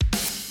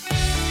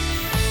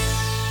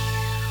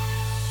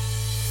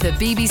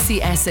The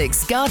BBC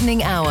Essex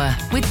Gardening Hour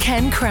with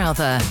Ken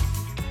Crowther.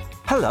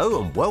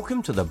 Hello and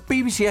welcome to the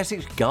BBC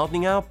Essex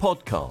Gardening Hour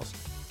podcast,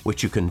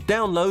 which you can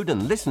download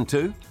and listen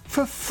to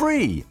for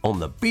free on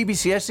the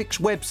BBC Essex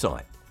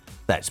website.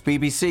 That's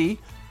bbc.co.uk/BBC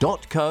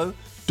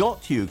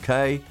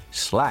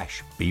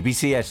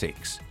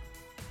Essex.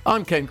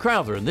 I'm Ken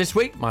Crowther, and this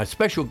week my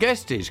special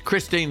guest is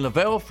Christine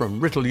Lavelle from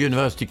Writtle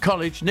University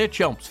College near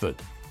Chelmsford.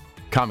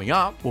 Coming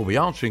up, we'll be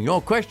answering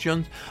your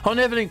questions on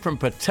everything from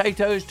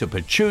potatoes to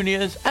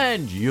petunias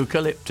and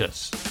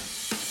eucalyptus.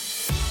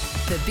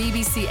 The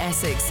BBC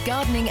Essex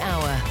Gardening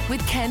Hour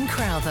with Ken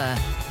Crowther,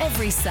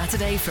 every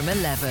Saturday from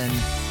 11.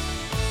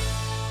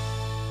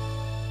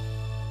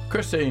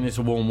 Christine, it's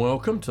a warm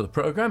welcome to the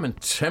programme, and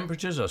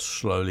temperatures are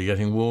slowly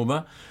getting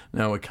warmer.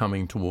 Now we're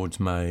coming towards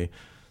May.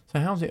 So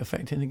how's it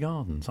affecting the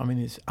gardens? I mean,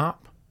 it's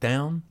up,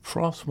 down,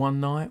 frost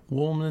one night,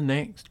 warm the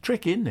next.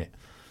 Tricky, isn't it?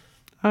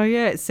 Oh,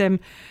 yeah, it's...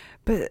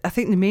 But I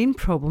think the main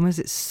problem is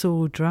it's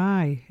so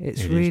dry.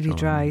 It's really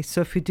dry.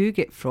 So if we do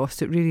get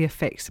frost, it really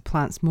affects the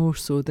plants more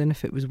so than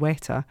if it was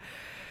wetter.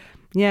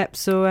 Yep,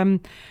 so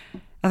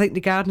I think the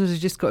gardeners have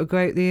just got to go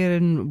out there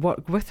and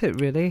work with it,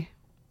 really.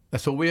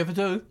 That's all we ever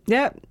do?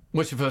 Yep.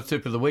 What's your first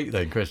tip of the week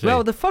then, Christine?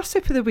 Well, the first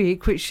tip of the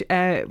week, which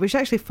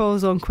actually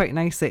falls on quite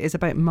nicely, is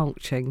about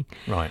mulching.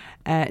 Right.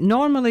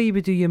 Normally you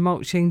would do your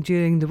mulching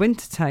during the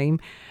winter time,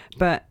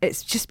 but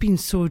it's just been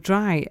so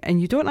dry and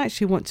you don't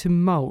actually want to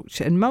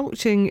mulch. And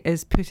mulching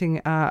is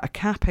putting a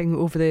capping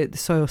over the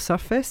soil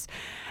surface,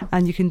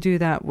 and you can do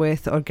that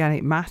with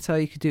organic matter.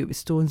 You could do it with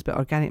stones, but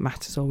organic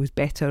matter is always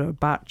better, or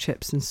bark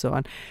chips and so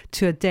on,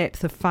 to a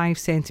depth of 5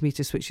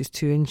 centimetres, which is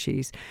 2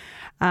 inches.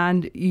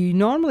 And you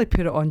normally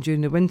put it on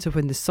during the winter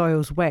when the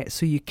soil's wet,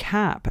 so you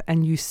cap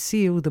and you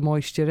seal the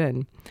moisture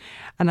in.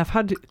 And I've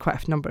had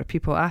quite a number of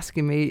people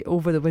asking me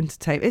over the winter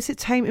time, is it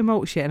time to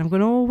mulch yet? And I'm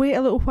going, oh, wait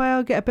a little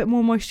while, get a bit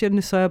more moisture in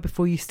the soil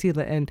before you seal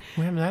it in.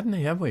 We haven't had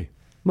any, have we?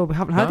 Well, we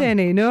haven't had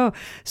any, no.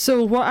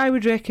 So what I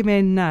would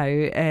recommend now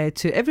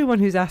to everyone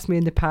who's asked me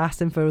in the past,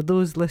 and for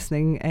those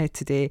listening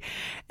today,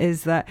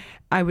 is that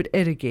I would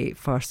irrigate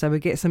first. I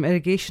would get some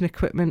irrigation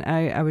equipment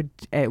out. I would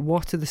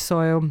water the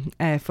soil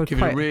for Give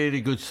it a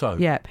really good soak.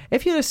 Yeah.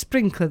 If you're a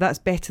sprinkler, that's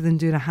better than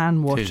doing a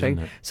hand watering.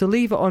 Isn't it? So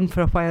leave it on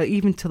for a while,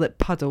 even till it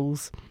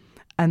puddles.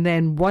 And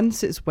then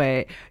once it's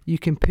wet, you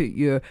can put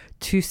your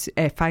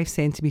 5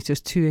 centimetres,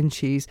 2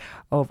 inches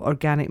of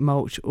organic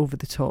mulch over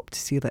the top to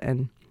seal it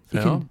in.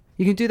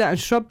 You can do that on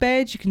shrub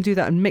beds, you can do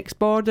that on mixed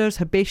borders,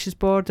 herbaceous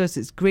borders.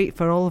 It's great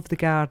for all of the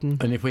garden.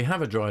 And if we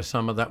have a dry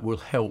summer, that will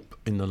help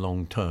in the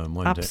long term,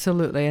 won't it?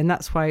 Absolutely, and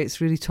that's why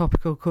it's really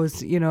topical,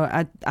 because, you know,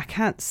 I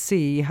can't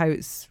see how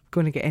it's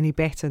going to get any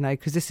better now,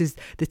 because this is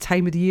the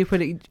time of the year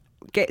when it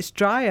gets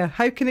drier.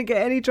 How can it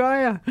get any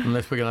drier?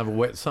 Unless we're going to have a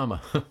wet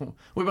summer.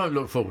 We won't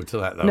look forward to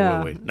that, though, No.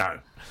 will we? No.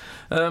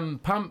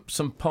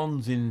 Pumps and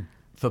ponds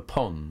for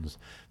ponds.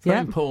 Very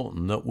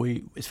important that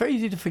it's very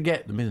easy to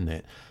forget them, isn't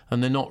it?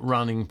 And they're not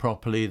running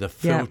properly, the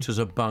filters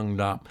are bunged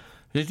up.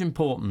 It is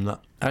important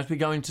that as we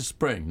go into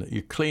spring that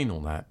you clean all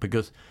that,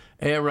 because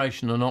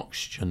aeration and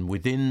oxygen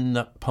within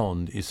that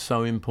pond is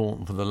so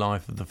important for the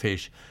life of the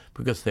fish,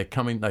 because they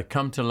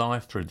come to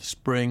life through the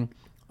spring.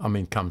 I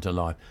mean, come to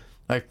life.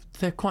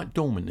 They're quite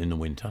dormant in the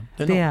winter.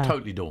 They're not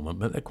totally dormant,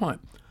 but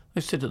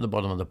they sit at the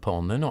bottom of the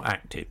pond. They're not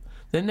active.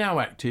 They're now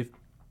active,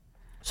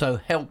 so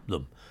help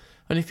them.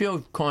 And if you're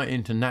quite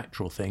into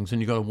natural things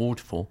and you've got a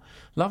waterfall,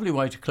 lovely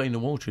way to clean the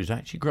water is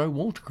actually grow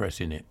watercress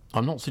in it.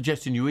 I'm not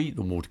suggesting you eat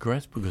the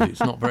watercress because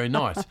it's not very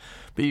nice,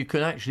 but you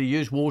can actually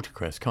use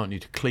watercress, can't you,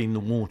 to clean the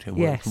water. It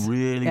works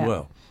really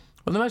well.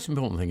 But the most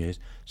important thing is,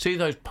 see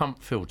those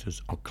pump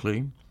filters are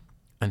clean,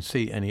 and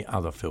see any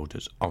other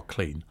filters are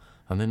clean,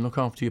 and then look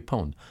after your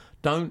pond.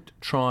 Don't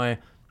try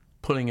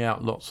pulling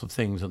out lots of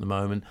things at the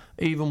moment.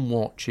 Even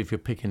watch if you're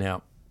picking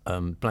out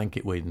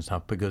blanket weed and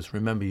stuff, because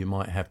remember, you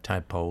might have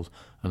tadpoles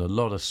and a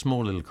lot of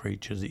small little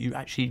creatures that you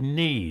actually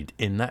need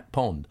in that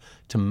pond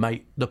to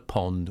make the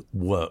pond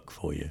work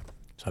for you.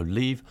 So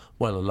leave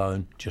well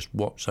alone, just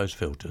watch those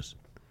filters.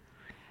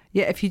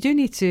 Yeah, if you do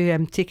need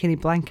to take any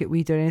blanket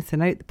weed or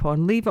anything out the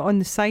pond, leave it on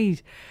the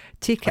side.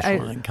 Take it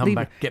out. And come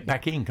back, get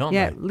back in, can't they?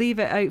 Yeah, leave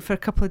it out for a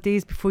couple of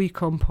days before you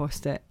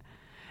compost it.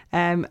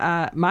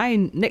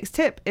 My next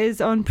tip is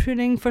on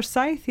pruning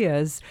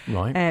forsythias.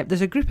 Right.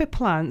 There's a group of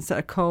plants that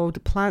are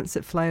called plants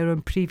that flower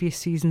on previous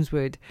season's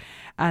wood,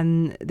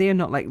 and they're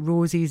not like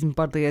roses and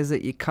buddleias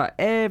that you cut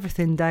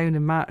everything down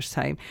in March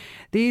time.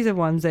 These are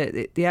ones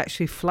that they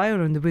actually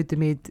flower on the wood they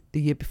made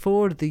the year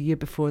before, or the year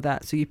before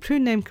that. So you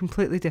prune them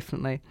completely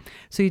differently.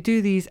 So you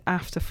do these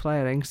after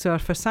flowering. So our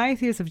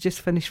forsythias have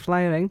just finished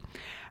flowering.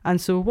 And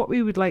so what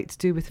we would like to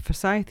do with the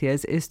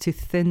forsythias is to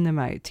thin them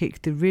out,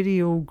 take the really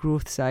old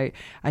growths out,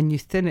 and you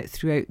thin it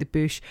throughout the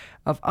bush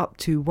of up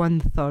to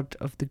 1/3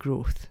 of the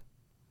growth.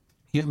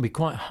 You can be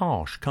quite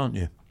harsh, can't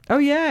you? Oh,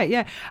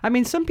 yeah. I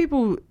mean, some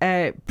people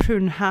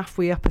prune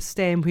halfway up a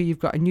stem where you've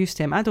got a new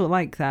stem. I don't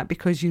like that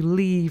because you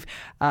leave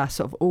a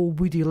sort of old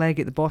woody leg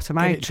at the bottom.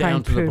 Get it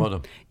down to the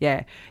bottom.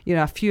 Yeah, you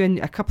know,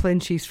 a couple of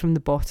inches from the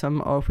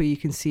bottom, or where you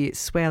can see it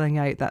swelling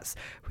out. That's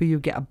where you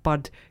get a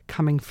bud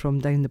coming from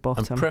down the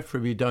bottom. And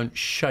preferably don't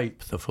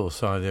shape the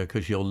forsythia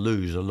because you'll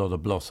lose a lot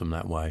of blossom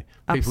that way.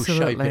 People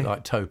Absolutely. shape it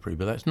like topiary,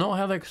 but that's not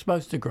how they're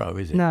supposed to grow,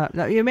 is it? No,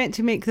 you're meant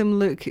to make them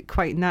look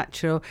quite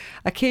natural.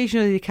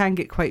 Occasionally they can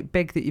get quite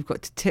big that you've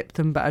got to tip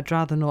them, but I'd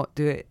rather not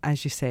do it,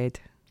 as you said.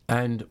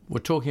 And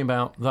we're talking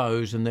about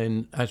those, and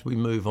then as we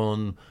move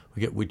on, we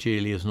get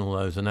Weigelias and all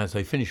those, and as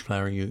they finish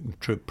flowering, you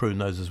can prune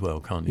those as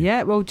well, can't you?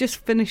 Yeah, well, just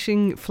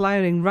finishing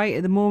flowering right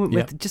at the moment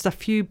with just a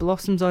few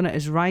blossoms on it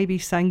is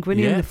Ribes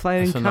sanguineum, the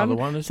flowering that's another currant.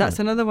 one, isn't So that's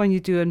it? another one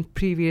you do in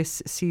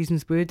previous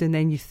seasons would, and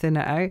then you thin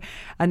it out.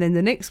 And then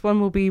the next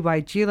one will be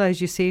Weigela, as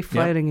you say,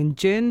 flowering in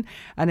June.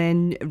 And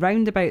then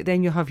round about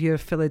then you'll have your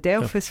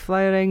Philadelphus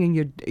flowering, and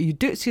your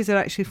Deutzias are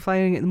actually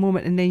flowering at the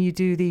moment, and then you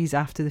do these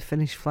after the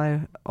finished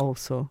flower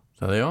also.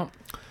 So they are.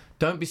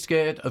 Don't be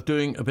scared of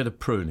doing a bit of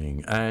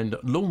pruning and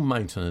lawn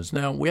maintenance.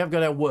 Now, we have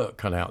got our work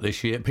cut out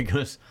this year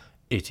because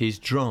it is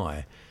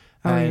dry.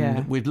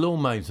 And with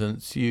lawn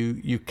maintenance,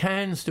 you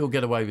can still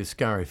get away with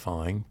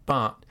scarifying,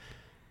 but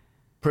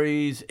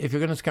please, if you're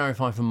going to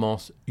scarify for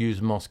moss,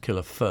 use moss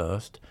killer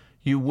first.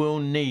 You will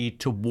need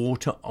to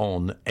water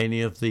on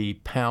any of the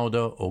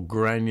powder or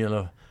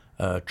granular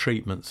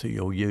treatments that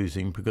you're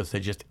using because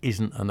there just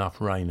isn't enough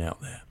rain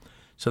out there.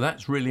 So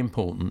that's really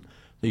important,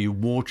 that you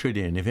water it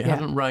in. If it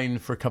hasn't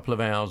rained for a couple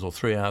of hours or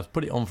 3 hours,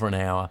 put it on for an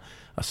hour,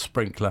 a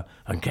sprinkler,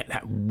 and get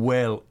that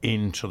well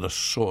into the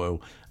soil,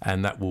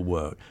 and that will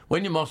work.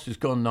 When your moss has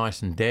gone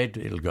nice and dead,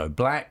 it'll go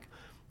black,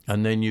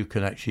 and then you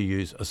can actually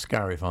use a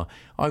scarifier.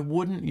 I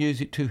wouldn't use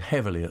it too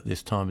heavily at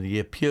this time of the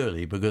year,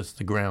 purely because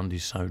the ground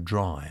is so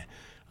dry.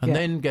 And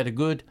then get a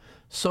good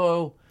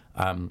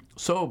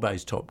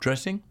soil-based top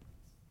dressing.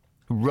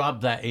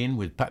 Rub that in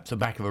with perhaps the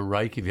back of a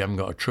rake if you haven't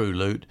got a true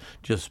lute.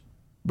 Just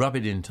rub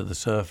it into the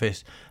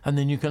surface, and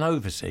then you can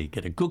overseed,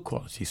 get a good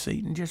quality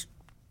seed, and just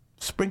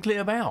sprinkle it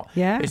about.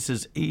 Yeah. It's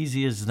as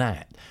easy as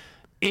that.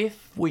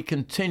 If we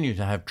continue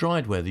to have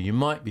dried weather, you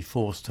might be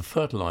forced to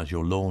fertilise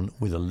your lawn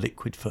with a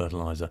liquid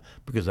fertiliser,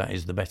 because that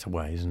is the better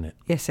way, isn't it?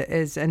 Yes, it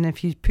is. And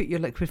if you put your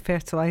liquid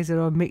fertiliser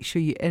on, make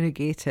sure you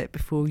irrigate it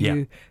before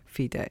you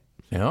feed it.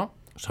 Yeah.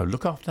 So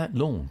look after that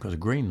lawn, because a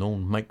green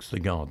lawn makes the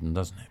garden,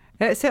 doesn't it?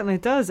 It certainly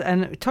does.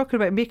 And talking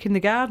about making the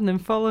garden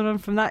and following on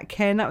from that,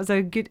 Ken, that was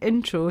a good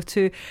intro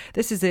to,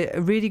 this is a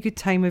really good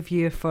time of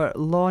year for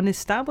lawn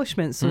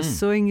establishment. So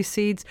sowing your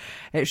seeds,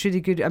 it's really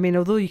good. I mean,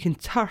 although you can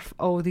turf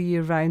all the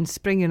year round,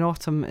 spring and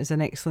autumn is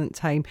an excellent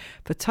time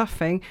for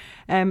turfing,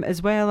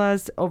 as well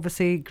as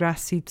obviously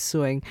grass seed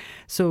sowing.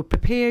 So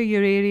prepare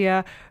your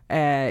area,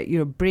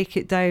 break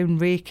it down,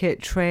 rake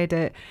it, tread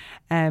it,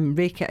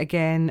 rake it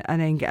again,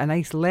 and then get a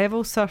nice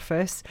level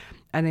surface,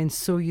 and then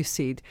sow your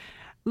seed.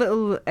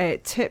 Little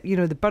tip,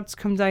 the birds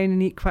come down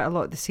and eat quite a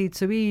lot of the seed,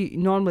 so we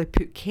normally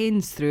put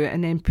canes through it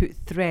and then put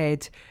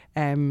thread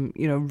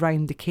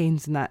round the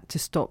canes and that to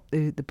stop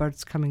the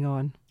birds coming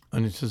on.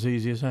 And it's as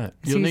easy as that.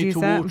 It's You'll easy need as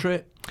to that. water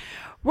it.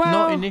 Well,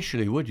 Not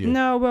initially, would you?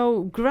 No,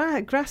 well,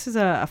 grass is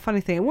a funny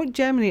thing. It won't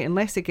germinate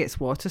unless it gets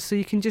water, so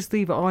you can just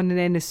leave it on, and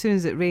then as soon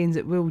as it rains,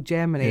 it will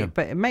germinate. Yeah.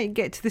 But it might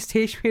get to the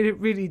stage where it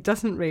really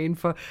doesn't rain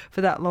for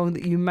that long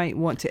that you might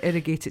want to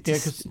irrigate it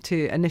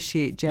to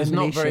initiate germination.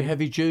 There's not very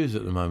heavy dews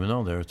at the moment,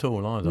 are there, at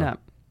all, either? No.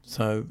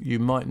 So you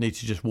might need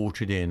to just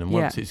water it in, and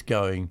once it's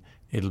going,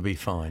 it'll be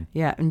fine.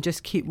 Yeah, and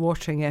just keep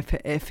watering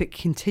if it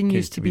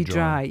continues to be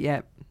dry.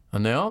 Yeah.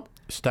 And now,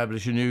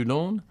 establish a new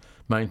lawn,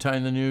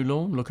 maintain the new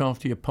lawn, look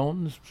after your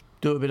ponds,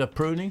 do a bit of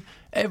pruning.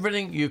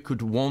 Everything you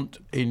could want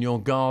in your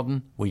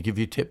garden, we give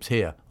you tips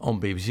here on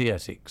BBC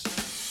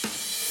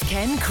Essex.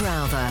 Ken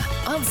Crowther,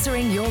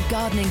 answering your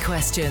gardening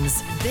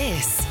questions.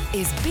 This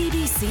is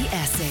BBC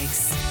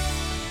Essex.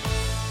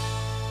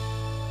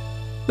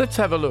 Let's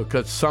have a look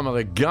at some of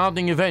the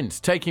gardening events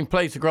taking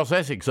place across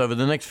Essex over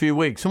the next few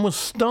weeks. And we'll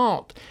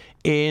start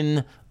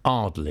in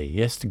Ardleigh.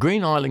 Yes, the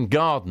Green Island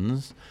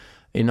Gardens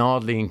in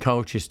Ardleigh in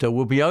Colchester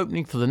will be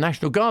opening for the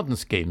National Garden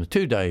Scheme. The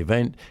two-day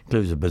event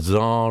includes a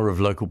bazaar of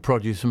local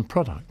produce and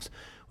products,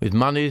 with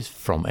monies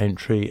from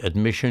entry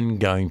admission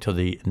going to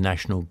the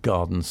National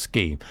Garden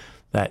Scheme.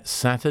 That's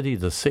Saturday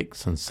the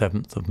 6th and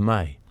 7th of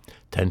May,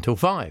 10 till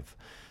 5.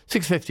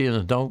 $6.50 an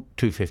adult,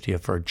 $2.50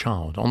 for a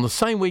child. On the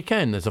same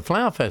weekend, there's a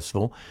flower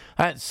festival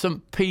at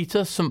St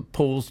Peter St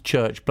Paul's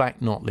Church,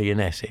 Black Notley in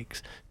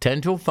Essex.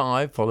 10 till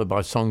 5, followed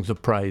by Songs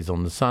of Praise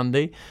on the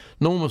Sunday.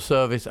 Normal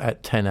service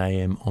at 10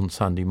 a.m. on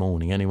Sunday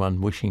morning. Anyone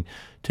wishing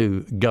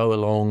to go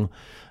along,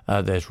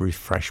 there's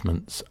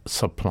refreshments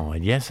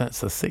supplied. Yes,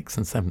 that's the 6th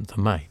and 7th of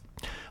May.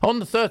 On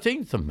the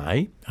 13th of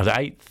May, at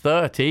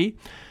 8:30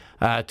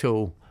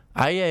 till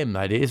a.m.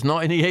 that is,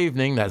 not in the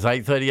evening, that's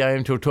 8:30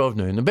 a.m. till 12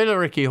 noon. The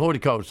Billericay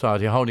Horticultural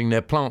Society are holding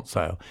their plant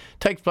sale.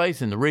 Takes place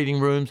in the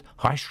Reading Rooms,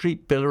 High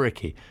Street,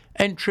 Billericay.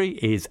 Entry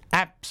is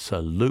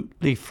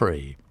absolutely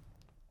free.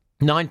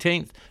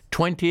 19th,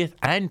 20th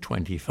and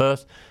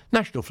 21st,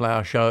 National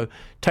Flower Show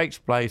takes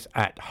place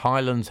at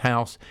Highlands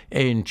House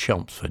in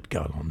Chelmsford.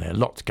 Go on there,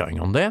 lots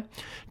going on there.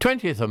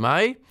 20th of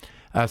May,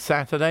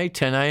 Saturday,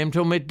 10 a.m.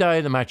 till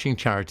midday, the Matching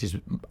Charities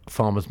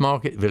Farmers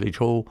Market, Village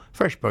Hall,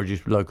 fresh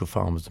produce with local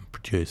farmers and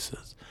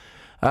producers.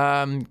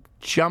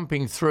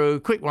 Jumping through,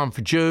 quick one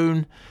for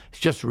June. It's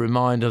just a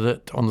reminder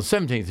that on the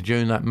 17th of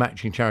June, that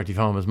Matching Charity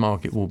Farmers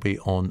Market will be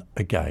on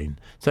again.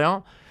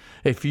 So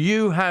if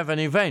you have an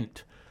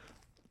event,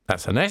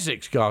 that's an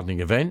Essex gardening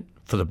event,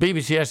 for the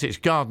BBC Essex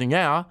Gardening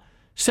Hour,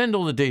 send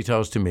all the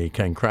details to me,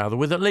 Ken Crowther,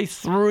 with at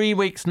least 3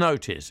 weeks'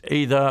 notice,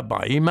 either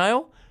by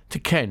email to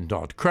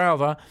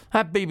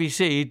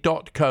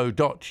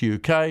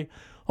ken.crowther@bbc.co.uk,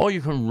 or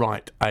you can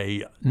write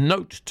a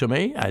note to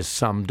me, as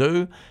some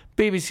do,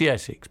 BBC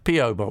Essex,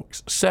 P.O.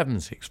 Box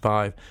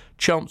 765,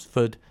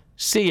 Chelmsford,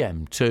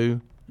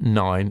 CM2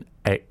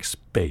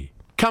 9XB.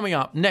 Coming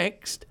up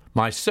next,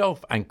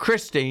 myself and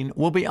Christine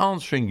will be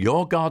answering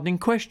your gardening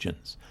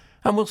questions.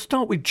 And we'll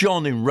start with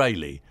John in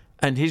Rayleigh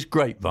and his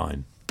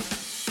grapevine.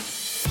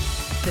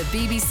 The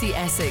BBC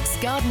Essex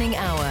Gardening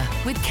Hour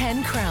with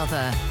Ken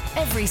Crowther,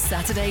 every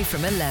Saturday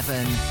from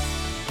 11.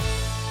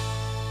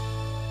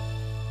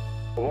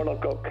 What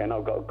I've got, Ken,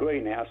 I've got a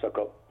greenhouse, I've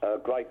got a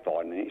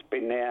grapevine, and it's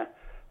been there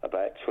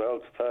about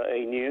 12 to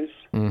 13 years.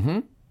 Mm-hmm.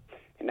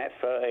 In that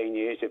 13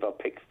 years, if I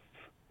pick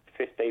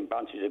 15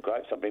 bunches of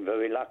grapes, I've been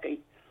very lucky.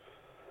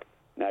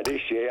 Now,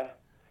 this year,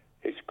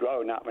 it's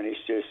grown up and it's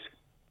just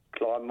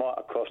climbed right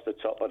across the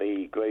top of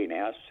the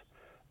greenhouse,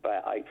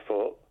 about 8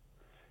 foot,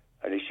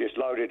 and it's just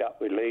loaded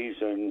up with leaves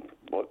and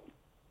what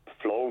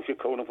florals you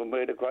call them, from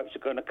where the grapes are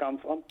going to come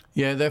from.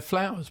 Yeah, they're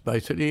flowers,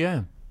 basically,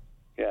 yeah.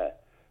 Yeah.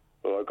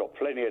 Well, I've got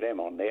plenty of them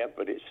on there,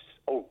 but it's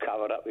all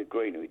covered up with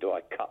greenery. Do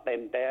I cut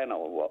them down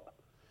or what?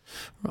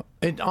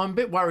 I'm a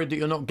bit worried that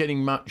you're not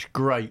getting much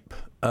grape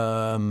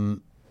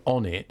on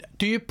it.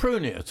 Do you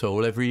prune it at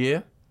all every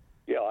year?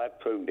 Yeah, I have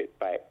pruned it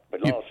back,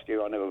 but last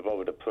year I never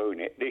bothered to prune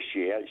it. This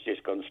year it's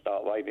just going to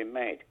start waving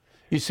mad.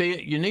 You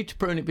see, you need to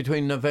prune it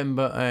between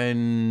November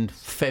and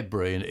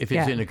February if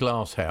it's in a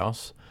glass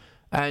house.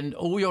 And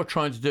all you're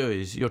trying to do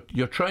is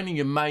you're training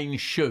your main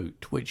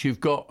shoot, which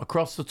you've got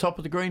across the top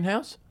of the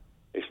greenhouse.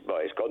 It's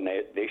gone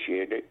there this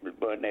year. It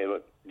weren't there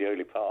the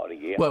early part of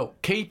the year. Well,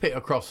 keep it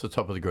across the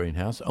top of the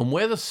greenhouse, and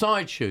where the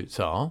side shoots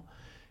are,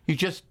 you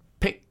just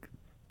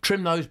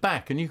trim those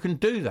back, and you can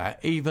do that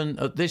even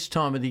at this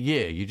time of the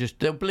year.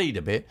 They'll bleed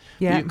a bit.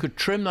 Yeah. But you could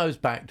trim those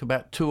back to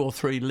about 2 or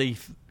 3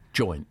 leaf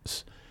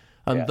joints,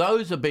 and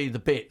those will be the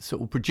bits that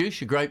will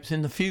produce your grapes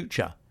in the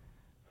future.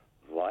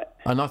 Right.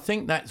 And I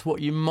think that's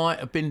what you might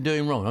have been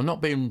doing wrong. I'm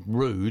not being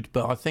rude,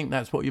 but I think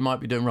that's what you might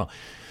be doing wrong.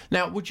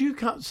 Now, would you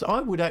cut?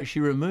 I would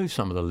actually remove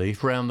some of the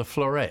leaf around the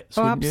florets.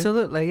 Oh,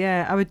 absolutely,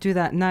 yeah. I would do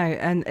that now.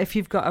 And if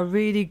you've got a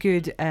really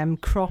good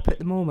crop at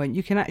the moment,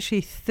 you can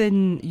actually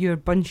thin your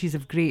bunches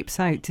of grapes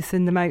out to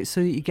thin them out so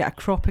that you get a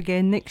crop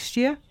again next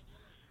year.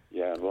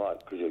 Yeah, right.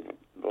 Because the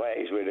way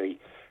it is with the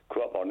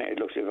crop on it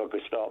looks as if I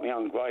could start my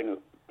own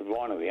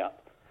winery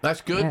up.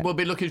 That's good. Yeah. We'll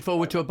be looking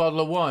forward to a bottle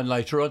of wine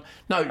later on.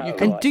 No, you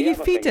can. And do you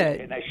feed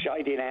it? And they're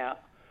shading out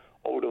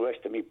all the rest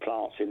of me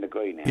plants in the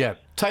greenhouse. Yeah,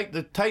 take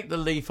the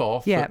leaf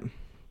off. Yeah.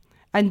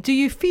 And do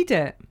you feed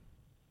it?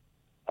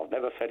 I've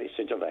never fed it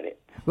since I've had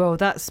it. Well,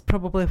 that's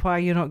probably why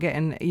you're not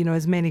getting,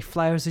 as many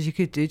flowers as you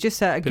could do.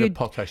 Just a bit good of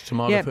potash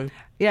tomato food.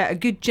 Yeah, a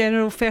good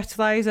general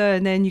fertiliser,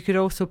 and then you could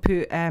also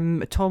put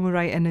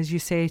Tomorite in, as you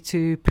say,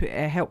 to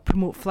help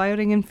promote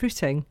flowering and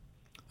fruiting.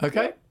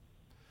 Okay.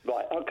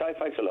 Right, okay,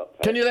 thanks a lot.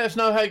 Can you let us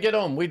know how you get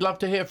on? We'd love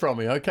to hear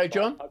from you, okay,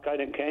 John? Okay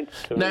then, Ken.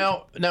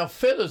 Now,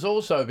 Phil has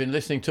also been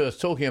listening to us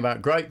talking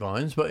about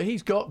grapevines, but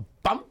he's got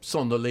bumps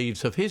on the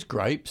leaves of his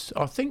grapes.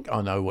 I think I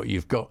know what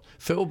you've got,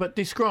 Phil, but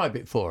describe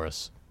it for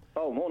us.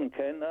 Oh, morning,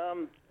 Ken.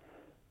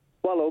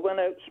 Well, I went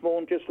out this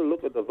morning just to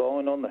look at the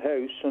vine on the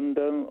house, and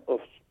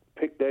I've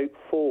picked out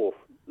 4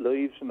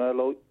 leaves, and they're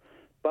like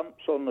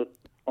bumps on the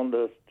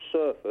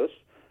surface,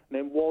 and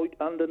then white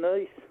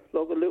underneath,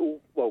 like a little,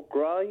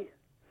 grey.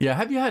 Yeah,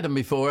 have you had them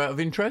before, out of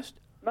interest?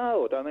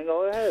 No, I don't think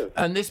I have.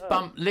 And this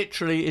bump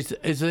literally is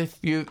as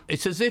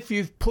if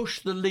you've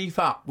pushed the leaf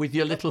up with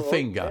your little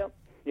finger.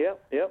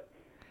 Yep. Yeah,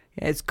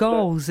 it's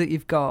galls that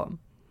you've got.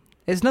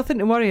 It's nothing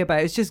to worry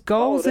about. It's just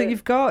galls that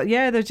you've got.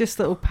 Yeah, they're just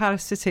little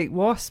parasitic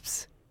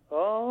wasps.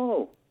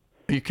 Oh.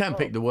 You can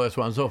pick the worst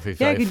ones off if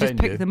they offend you. Yeah, you can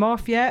just pick them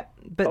off,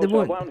 but they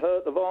won't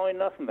hurt the vine,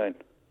 nothing then?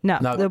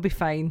 No, they'll be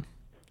fine.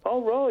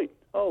 Oh, right.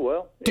 Oh,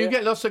 well. Do you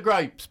get lots of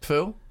grapes,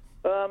 Phil?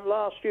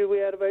 Last year we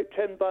had about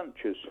 10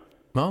 bunches.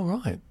 Oh,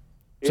 right.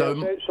 Yeah, so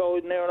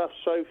outside near enough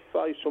so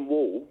face and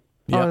wall.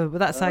 Yeah. Oh, well,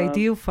 that's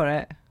ideal for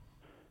it.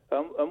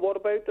 And what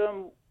about,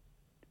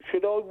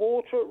 should I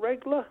water it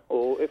regular?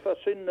 Or if it's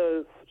in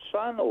the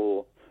sun,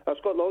 or it's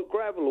got like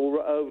gravel all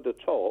over the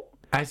top?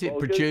 As it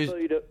produces...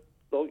 feed it,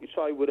 like you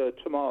say, with a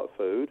tomato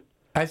food.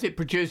 As it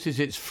produces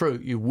its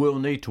fruit, you will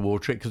need to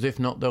water it, because if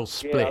not, they'll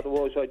split. Yeah,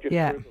 otherwise they just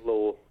dribble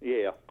or...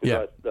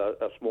 Yeah,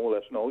 that's more or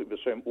less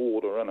 90%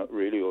 water in it,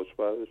 really, I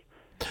suppose.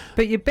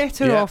 But you're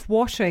better off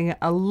watering it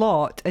a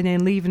lot and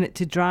then leaving it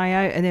to dry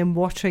out and then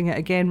watering it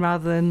again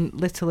rather than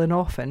little and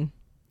often.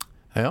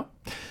 Yeah.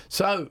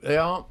 So,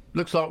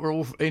 looks like we're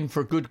all in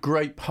for a good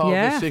grape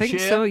harvest this year. I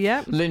think so,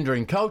 yeah. Linda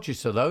in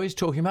Colchester, though, is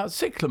talking about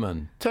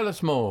cyclamen. Tell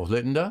us more,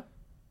 Linda.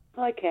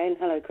 Hi, Ken.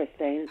 Hello,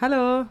 Christine.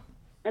 Hello.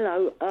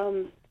 Hello.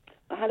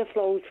 I had a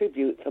floral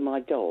tribute for my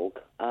dog,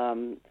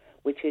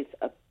 which is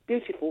a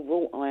beautiful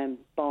wrought iron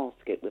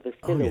basket with a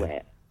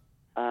silhouette,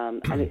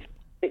 and it's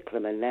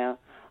cyclamen. Now,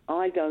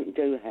 I don't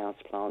do house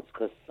plants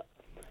because,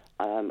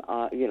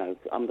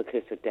 I'm the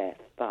kiss of death,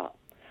 but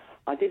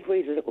I did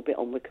read a little bit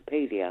on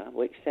Wikipedia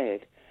which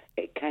said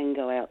it can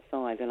go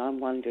outside, and I'm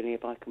wondering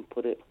if I can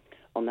put it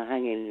on the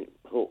hanging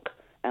hook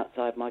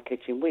outside my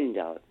kitchen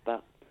window.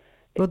 But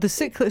well, the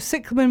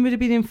cyclamen would have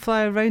been in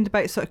flower around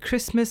about sort of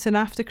Christmas and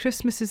after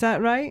Christmas, is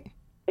that right?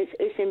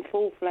 It's in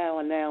full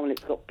flower now, and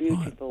it's got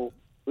beautiful,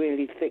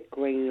 really thick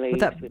green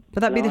leaves. Would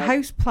that be the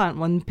house plant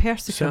one,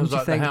 persicum? Sounds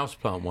like the house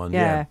plant one,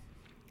 yeah.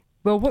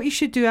 Well, what you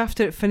should do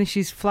after it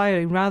finishes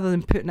flowering, rather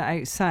than putting it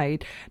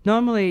outside,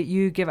 normally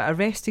you give it a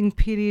resting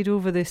period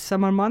over the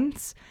summer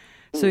months.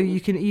 So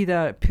you can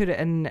either put it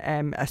in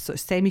a sort of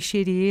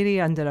semi-shady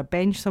area under a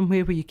bench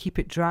somewhere where you keep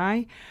it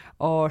dry,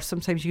 or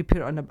sometimes you can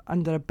put it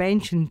under a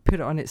bench and put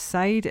it on its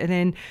side, and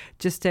then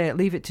just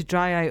leave it to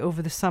dry out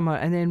over the summer.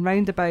 And then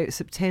round about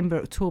September,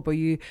 October,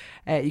 you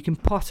can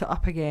pot it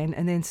up again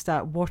and then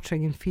start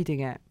watering and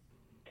feeding it.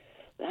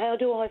 How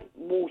do I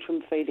water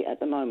and feed it at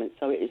the moment?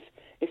 So it's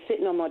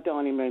sitting on my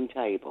dining room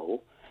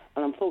table,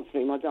 and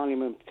unfortunately my dining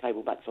room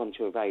table backs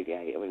onto a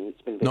radiator, and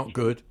it's been a bit not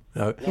good.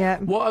 No. Yeah.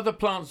 What other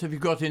plants have you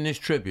got in this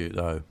tribute,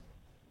 though?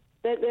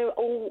 They're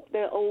all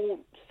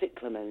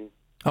cyclamen.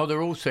 Oh,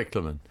 they're all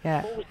cyclamen.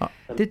 Yeah.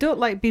 They don't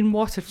like being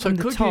watered from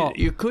the top.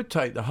 You could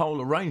take the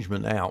whole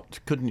arrangement out,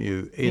 couldn't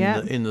you,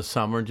 in the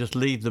summer, and just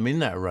leave them in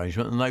that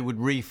arrangement, and they would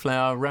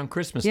reflower around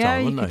Christmas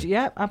time, wouldn't they?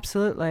 Yeah,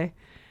 absolutely.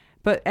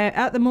 But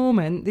at the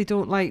moment, they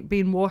don't like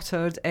being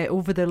watered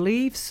over their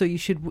leaves, so you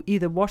should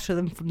either water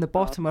them from the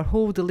bottom or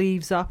hold the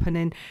leaves up and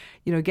then,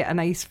 get a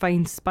nice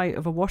fine spout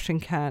of a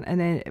washing can, and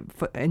then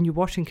in your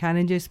washing can,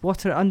 and just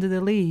water it under the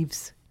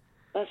leaves.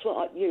 That's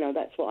what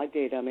I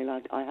did. I mean,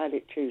 I had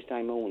it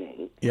Tuesday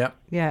morning. Yeah.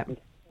 Yeah.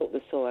 Put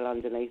the soil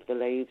underneath the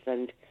leaves,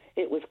 and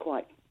it was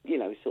quite,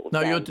 sort of.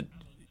 No,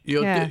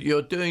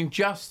 you're doing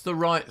just the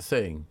right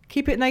thing.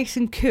 Keep it nice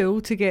and cool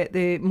to get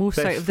the most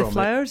out of the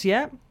flowers.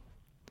 Yeah.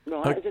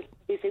 Right,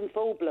 it's in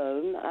full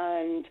bloom,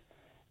 and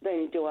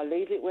then do I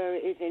leave it where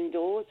it is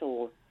indoors,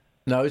 or...?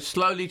 No,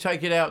 slowly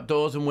take it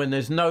outdoors, and when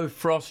there's no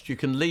frost, you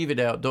can leave it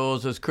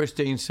outdoors, as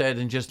Christine said,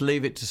 and just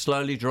leave it to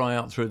slowly dry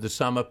out through the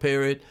summer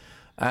period,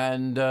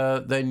 and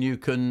then you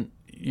can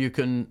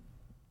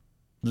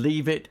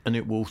leave it, and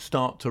it will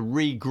start to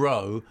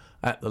regrow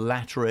at the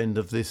latter end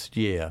of this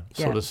year,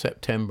 sort of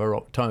September,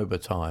 October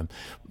time.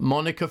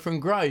 Monica from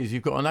Grays,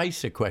 you've got an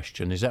Acer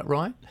question, is that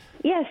right?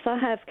 Yes, I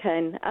have,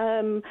 Ken.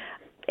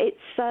 It's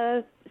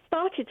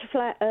started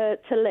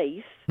to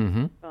leaf,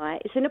 right?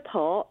 It's in a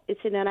pot.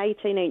 It's in an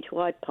 18-inch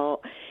wide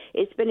pot.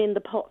 It's been in the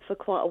pot for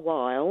quite a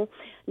while.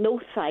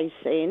 North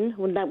facing,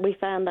 we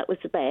found that was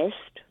the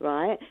best,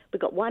 right? We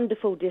got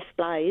wonderful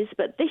displays,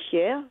 but this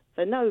year,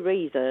 for no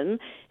reason,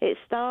 it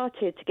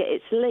started to get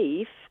its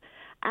leaf,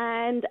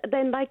 and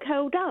then they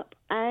curled up,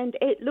 and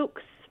it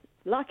looks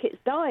like it's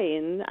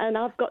dying, and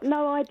I've got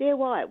no idea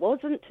why. It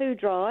wasn't too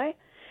dry.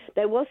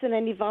 There wasn't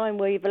any vine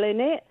weevil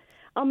in it.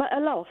 I'm at a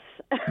loss.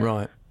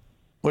 Right.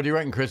 What do you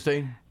reckon,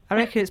 Christine? I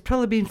reckon it's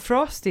probably been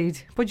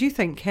frosted. What do you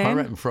think, Ken? I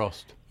reckon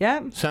frost.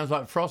 Yeah. Sounds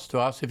like frost to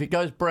us. If it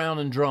goes brown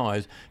and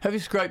dries, have you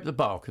scraped the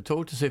bark at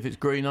all to see if it's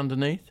green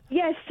underneath?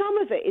 Yes, some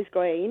of it is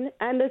green,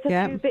 and there's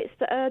a few bits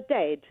that are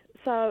dead.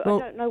 So I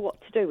don't know what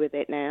to do with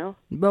it now.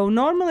 Well,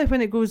 normally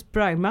when it goes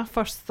brown, my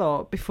first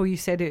thought before you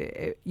said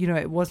it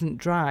wasn't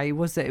dry,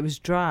 was that it was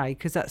dry,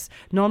 because that's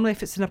normally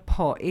if it's in a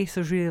pot,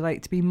 acers really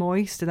like to be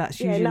moist, and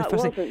that's usually the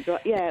first thing. Dry.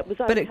 Yeah, it was.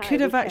 But it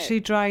could have actually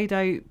dried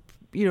out,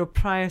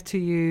 prior to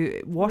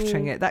you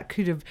watering it. It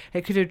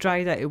could have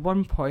dried out at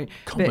one point.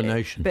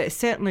 Combination. But it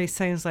certainly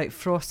sounds like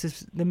frost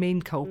is the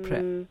main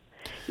culprit.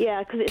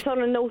 Yeah, because it's on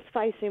a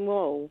north-facing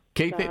wall.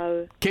 Keep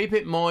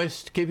it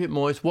moist. Keep it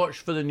moist. Watch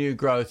for the new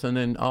growth, and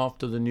then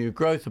after the new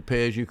growth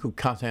appears, you could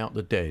cut out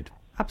the dead.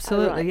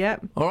 Absolutely, yeah.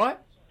 All right.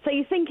 So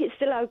you think it's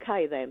still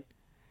okay then?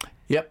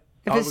 Yep.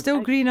 If it's still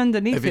green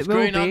underneath, if it's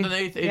green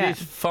underneath, it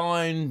is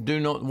fine. Do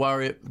not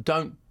worry.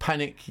 Don't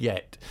panic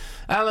yet.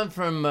 Alan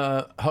from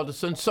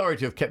Hoddesdon, sorry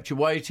to have kept you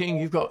waiting.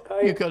 You've got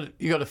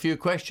a few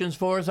questions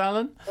for us,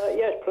 Alan.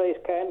 Yes, please,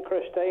 Ken,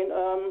 Christine.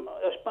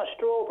 My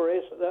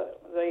strawberries,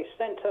 the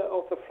centre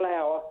of the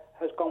flower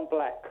has gone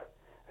black.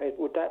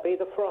 Would that be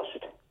the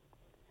frost?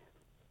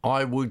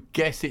 I would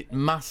guess it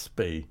must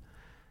be.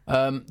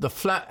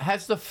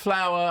 Has the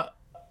flower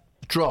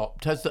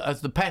dropped? Has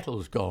the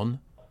petals gone?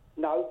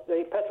 No,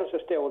 the petals are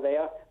still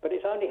there, but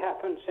it's only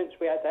happened since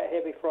we had that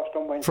heavy frost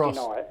on Wednesday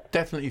night.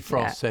 Definitely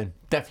frost then.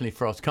 Definitely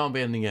frost. Can't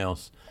be anything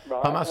else.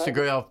 Right, I must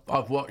agree,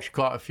 I've watched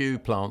quite a few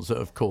plants that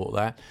have caught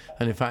that.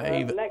 And in fact,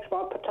 the next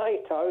one,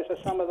 potatoes,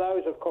 some of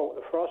those have caught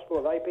the frost.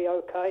 Will they be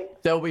okay?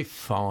 They'll be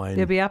fine.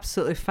 They'll be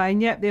absolutely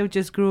fine. Yep, they'll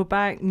just grow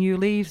back, new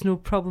leaves, no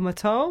problem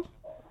at all.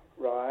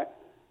 Right.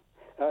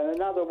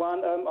 Another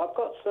one, I've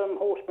got some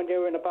horse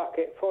manure in a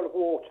bucket full of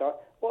water.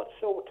 What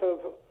sort of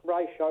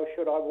ratio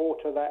should I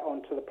water that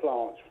onto the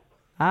plants?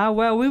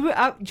 Well, we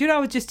were. Do you know, I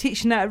was just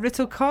teaching at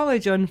Writtle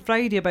College on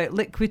Friday about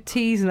liquid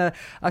teas, and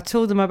I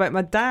told them about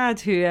my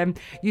dad who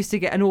used to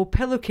get an old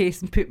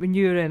pillowcase and put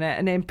manure in it,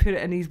 and then put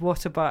it in his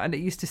water butt, and it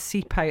used to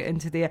seep out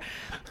into there.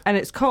 And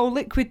it's called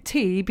liquid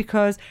tea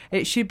because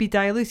it should be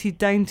diluted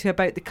down to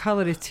about the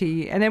colour of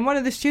tea. And then one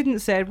of the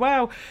students said,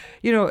 "Well,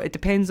 it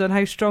depends on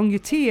how strong your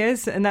tea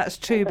is," and that's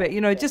true. But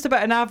just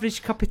about an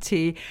average cup of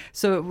tea.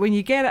 So when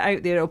you get it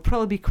out there, it'll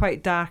probably be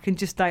quite dark, and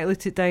just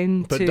dilute it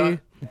down to.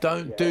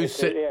 Don't do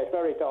sit. Yeah, it's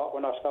very dark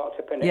when I start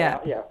tipping it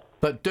out. Yeah.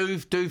 But do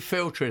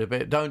filter it a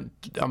bit.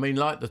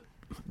 Like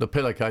the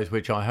pillowcase,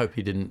 which I hope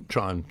he didn't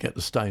try and get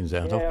the stains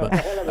out of.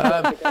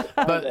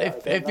 But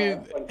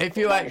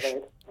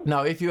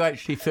if you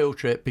actually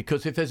filter it,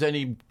 because if there's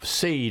any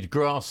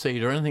grass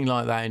seed or anything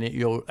like that in it,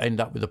 you'll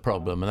end up with a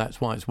problem, and that's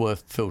why it's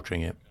worth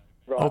filtering it.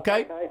 Right.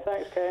 Okay,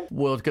 thanks, Ken.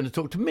 We're going to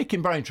talk to Mick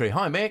in Braintree.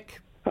 Hi, Mick.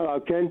 Hello,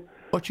 Ken.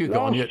 What you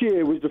got on your... Last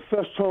year was the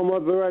first time I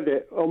ever had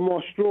it on my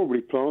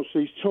strawberry plants,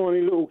 these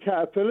tiny little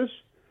caterpillars.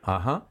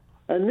 Uh-huh.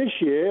 And this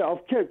year,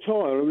 I've kept eye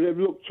on them, they've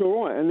looked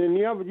all right. And then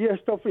I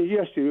think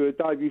yesterday or the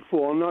day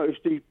before, I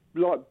noticed these,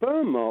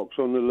 burn marks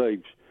on the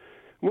leaves.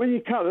 When you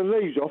cut the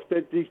leaves off,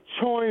 they're these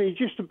tiny,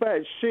 just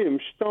about to see them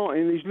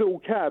starting, these little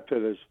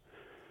caterpillars.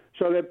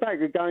 So they're back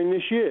again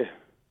this year.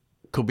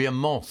 Could be a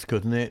moth,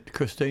 couldn't it,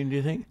 Christine, do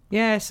you think?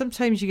 Yeah,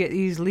 sometimes you get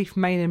these leaf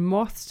mining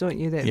moths, don't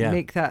you, that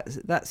make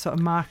that sort of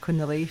mark on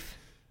the leaf.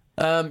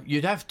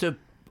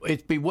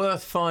 It'd be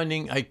worth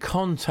finding a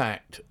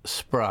contact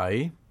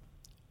spray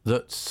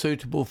that's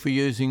suitable for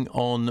using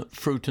on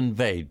fruit and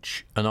veg,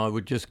 and I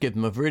would just give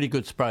them a really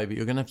good spray, but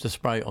you're going to have to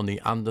spray it on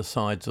the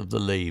undersides of the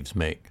leaves,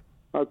 Mick.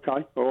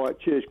 Okay, all right,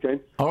 cheers, Ken.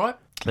 All right,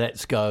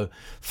 let's go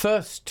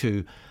first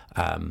to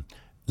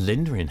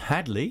Linda in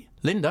Hadley.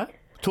 Linda,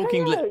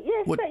 talking... Hello,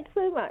 yes, thanks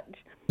so much.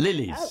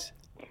 Lilies.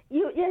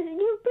 You've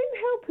been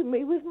helping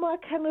me with my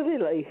canna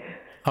lily.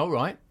 All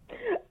right.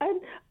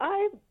 And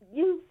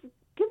you've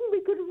given me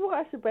good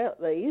advice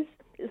about these.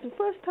 It's the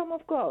first time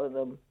I've grown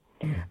them.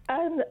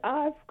 And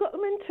I've got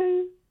them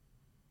into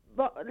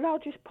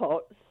largest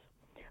pots,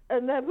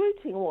 and they're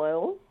rooting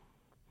well,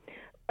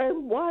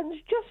 and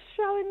one's just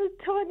showing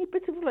a tiny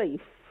bit of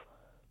leaf.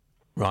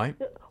 Right.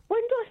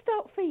 When do I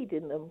start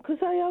feeding them? Because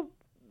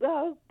they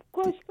are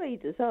gross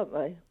feeders, aren't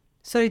they?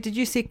 Sorry, did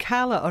you say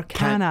calla or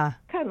canna?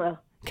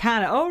 Canna.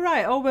 Canna. Oh,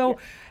 right. Oh, well,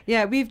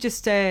 yeah, we've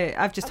just,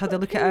 I've just had a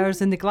look at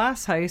ours in the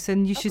glass house,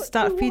 and you should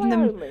start feeding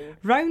them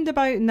round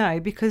about now,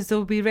 because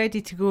they'll be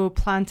ready to go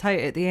plant out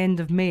at the end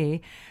of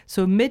May.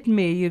 So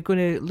mid-May, you're going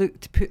to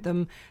look to put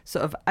them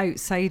sort of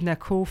outside in a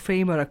cold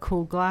frame or a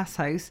cold glass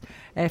house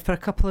for a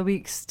couple of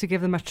weeks to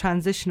give them a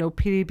transitional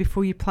period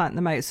before you plant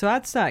them out. So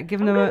I'd start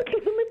giving them a...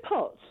 keep them in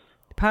pots.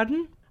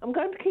 Pardon? I'm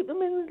going to keep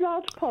them in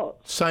large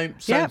pots. Same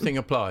thing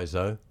applies,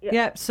 though.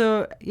 Yep.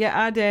 So,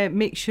 I'd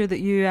make sure that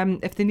you,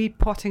 if they need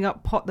potting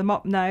up, pot them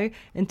up now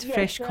into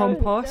fresh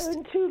compost. They're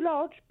in 2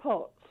 large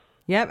pots.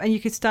 Yep, and you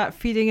could start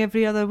feeding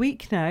every other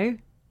week now.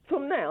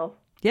 From now?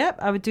 Yep,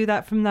 I would do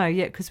that from now,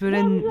 because we're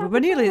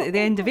nearly at the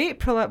end of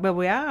April. Well,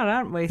 we are,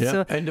 aren't we? Yeah,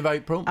 so end of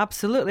April.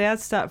 Absolutely,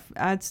 I'd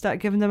start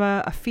giving them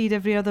a feed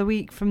every other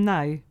week from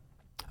now.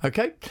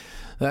 Okay,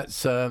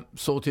 that's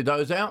sorted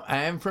those out.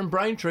 And from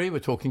Braintree, we're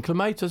talking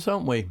clematis,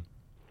 aren't we?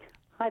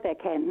 Hi there,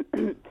 Ken.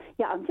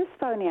 Yeah, I'm just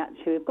phoning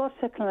actually. We've got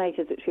a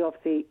clematis, which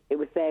it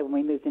was there when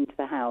we moved into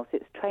the house.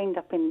 It's trained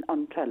up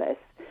on trellis.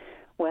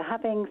 We're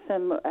having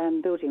some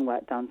building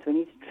work done, so we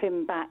need to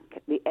trim back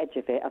the edge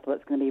of it,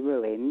 otherwise it's going to be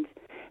ruined.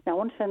 Now, I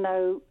wanted to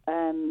know,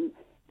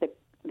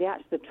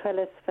 the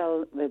trellis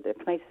the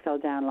clematis fell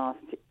down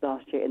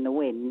last year in the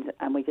wind,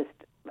 and we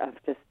have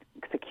just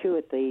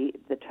secured the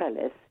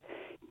trellis.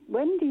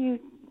 When do you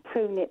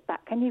prune it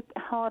back? Can you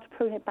hard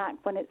prune it back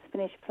when it's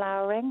finished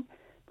flowering?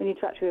 We need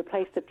to actually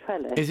replace the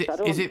trellis.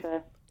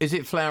 Is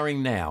it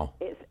flowering now?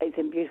 It's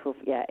in beautiful.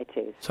 Yeah, it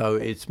is. So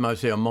it's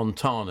mostly a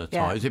Montana type.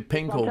 Yeah. Is it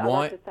pink or white?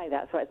 I have to say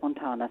that. Sorry, it's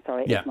Montana.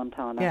 Sorry, it's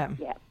Montana.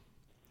 Yeah.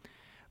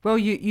 Well,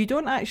 you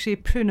don't actually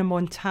prune a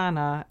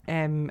Montana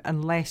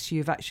unless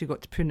you've actually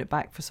got to prune it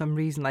back for some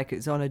reason, like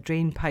it's on a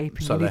drain pipe.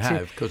 And so they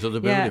have, because of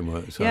the building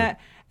work. So. Yeah.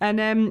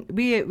 And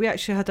we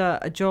actually had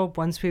a job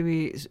once where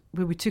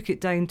we took it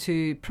down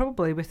to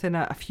probably within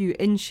a few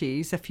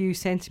inches, a few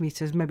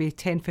centimetres, maybe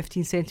 10,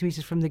 15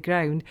 centimetres from the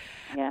ground.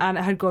 Yeah. And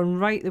it had gone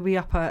right the way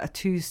up a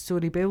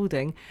 2-storey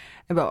building.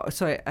 A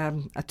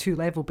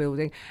 2-level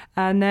building,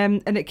 and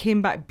it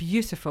came back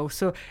beautiful.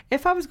 So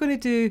if I was going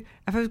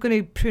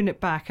to prune it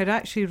back, I'd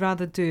actually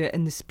rather do it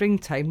in the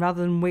springtime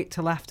rather than wait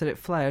till after it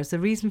flowers. The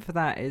reason for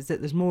that is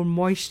that there's more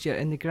moisture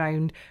in the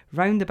ground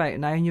round about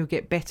now, and you'll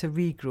get better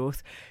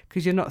regrowth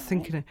because you're not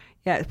thinking.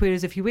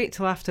 Whereas if you wait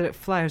till after it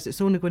flowers, it's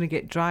only going to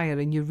get drier,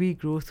 and your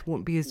regrowth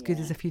won't be as good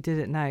as if you did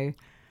it now.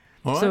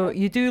 All so right.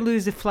 You do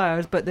lose the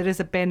flowers, but there is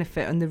a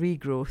benefit on the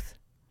regrowth.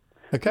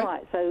 Okay.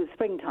 Right. So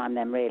springtime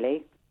then,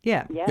 really.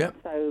 Yeah. Yeah. Yep.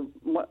 So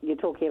what you're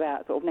talking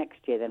about sort of next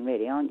year then,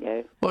 really, aren't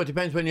you? Well, it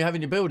depends when you're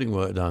having your building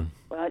work done.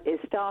 Well,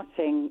 it's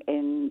starting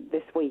in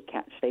this week,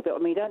 actually.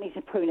 But, you don't need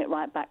to prune it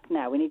right back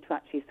now. We need to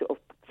actually sort of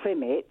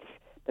trim it,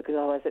 because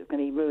otherwise it's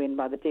going to be ruined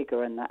by the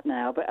digger and that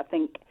now. But I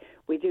think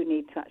we do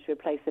need to actually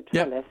replace the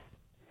trellis.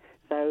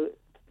 So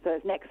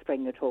it's next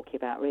spring you're talking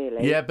about,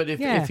 really. Yeah, but if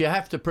you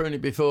have to prune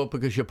it before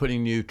because you're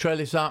putting new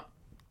trellis up,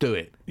 do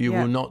it. You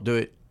will not do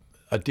it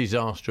a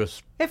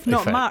disastrous If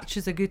not, effect. March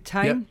is a good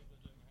time.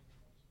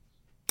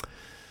 Yep.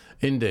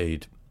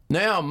 Indeed.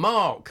 Now,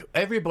 Mark,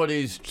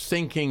 everybody's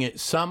thinking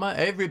it's summer.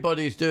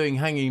 Everybody's doing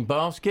hanging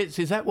baskets.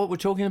 Is that what we're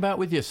talking about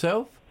with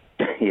yourself?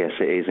 Yes,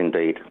 it is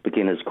indeed.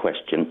 Beginner's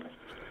question.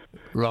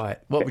 Right.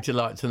 What would you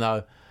like to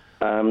know?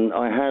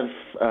 I have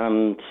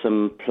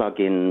some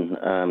plug-in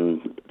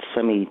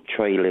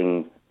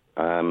semi-trailing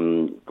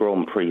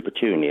Grand Prix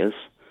petunias.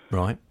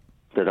 Right.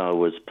 That I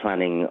was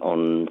planning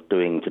on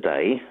doing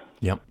today.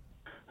 Yep.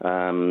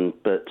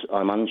 But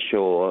I'm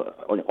unsure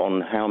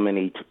on how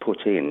many to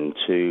put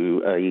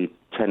into a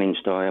 10-inch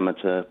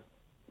diameter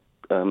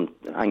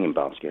hanging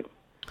basket.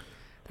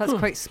 That's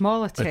quite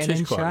small, a 10-inch. It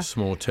is quite a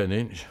small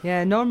 10-inch.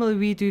 Yeah, normally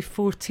we do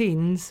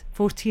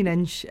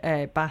 14-inch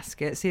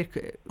baskets.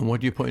 And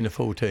what do you put in a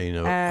 14?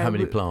 Or how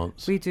many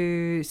plants? We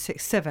do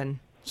 7.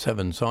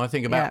 7, so I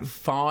think about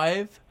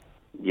 5.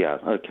 Yeah,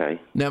 okay.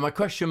 Now, my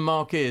question,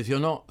 Mark, is you're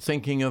not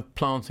thinking of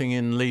planting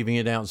and leaving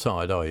it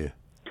outside, are you?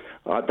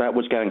 That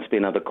was going to be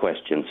another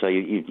question. So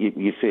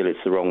you feel it's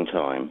the wrong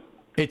time?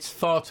 It's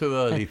far too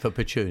early for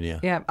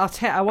petunia. Yeah,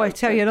 I want to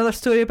tell you another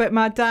story about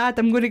my dad.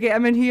 I'm going to get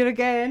him in here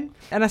again.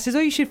 And I says,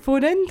 you should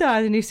phone in,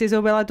 Dad. And he says,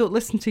 well, I don't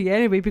listen to you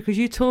anyway because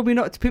you told me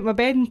not to put my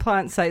bedding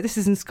plants out. This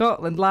is in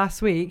Scotland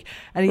last week.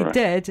 And he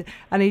did.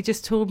 And he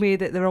just told me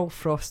that they're all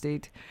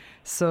frosted.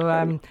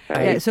 So,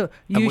 so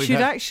you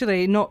should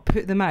actually not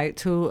put them out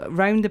till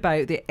round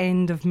about the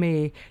end of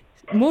May.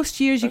 Most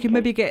years you can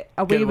maybe get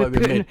away with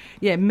putting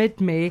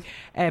mid-May,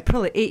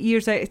 probably 8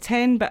 years out of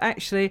 10, but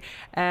actually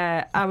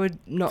I would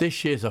not.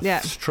 This year's a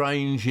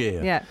strange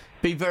year. Yeah.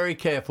 Be very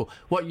careful.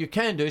 What you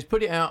can do is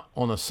put it out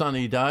on a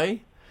sunny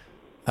day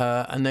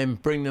and then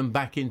bring them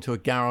back into a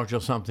garage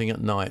or something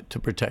at night to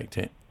protect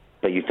it.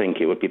 But you think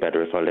it would be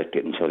better if I left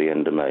it until the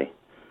end of May?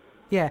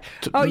 Yeah.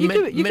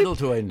 Middle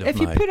to end of May. If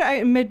you put it out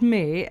in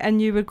mid-May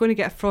and you were going to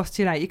get a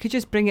frosty night, you could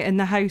just bring it in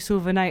the house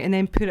overnight and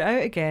then put it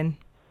out again.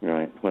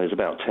 Right. Well, there's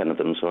about 10 of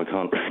them, so I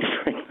can't really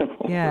bring them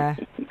all. Yeah.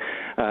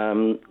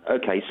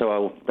 Okay,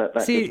 so that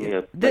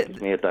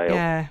gives me a day off.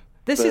 Yeah.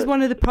 This is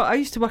one of the... I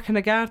used to work in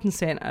a garden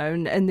centre,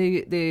 and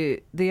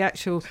the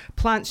actual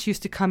plants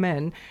used to come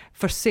in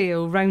for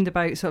sale round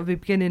about sort of the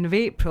beginning of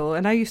April,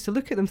 and I used to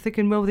look at them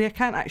thinking, well, they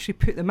can't actually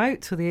put them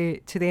out to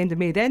the end of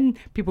May. Then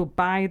people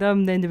buy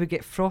them, then they would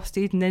get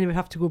frosted, and then they would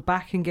have to go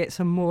back and get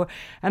some more.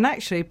 And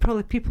actually,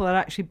 probably people are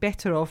actually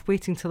better off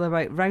waiting till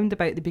about round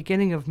about the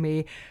beginning of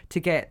May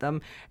to get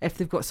them if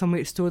they've got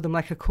somewhere to store them,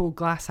 like a cold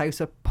glass house,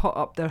 or pot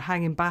up their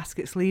hanging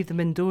baskets, leave them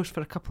indoors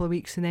for a couple of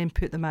weeks, and then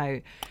put them out.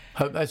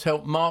 Hope that's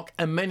helped Mark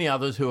and many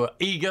others who are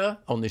eager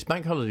on this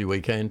bank holiday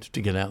weekend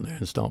to get out there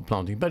and start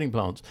planting bedding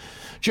plants.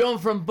 John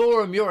from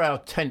Boreham, you're our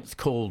 10th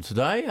call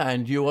today,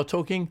 and you are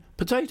talking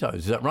potatoes.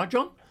 Is that right,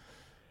 John?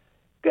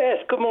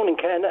 Yes, good morning,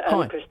 Ken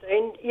and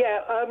Christine.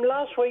 Yeah,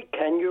 last week,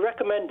 Ken, you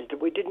recommended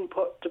that we didn't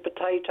put the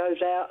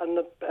potatoes out and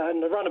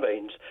the runner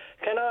beans.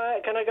 Can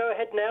I go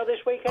ahead now this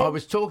weekend? I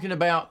was talking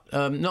about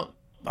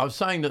I was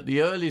saying that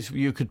the earliest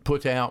you could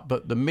put out,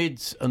 but the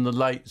mids and the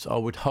lates I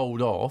would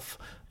hold off.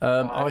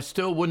 I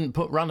still wouldn't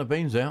put runner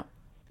beans out.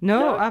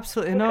 No,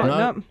 absolutely not.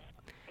 No.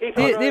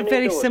 They're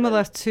very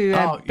similar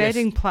to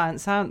bedding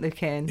plants, aren't they,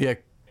 Ken? Yeah.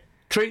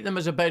 Treat them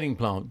as a bedding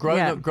plant.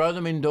 Grow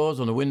them indoors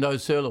on a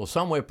windowsill or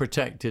somewhere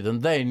protected,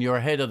 and then you're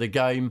ahead of the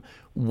game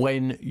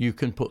when you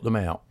can put them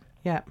out.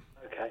 Yeah.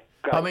 Okay.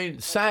 Great. I mean,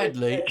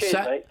 sadly,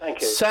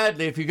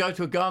 sadly, if you go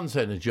to a garden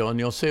centre, John,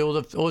 you'll see all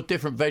the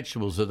different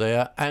vegetables are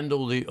there and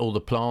all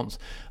the plants.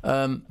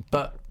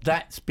 But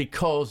that's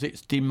because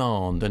it's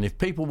demand, and if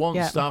people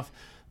want stuff,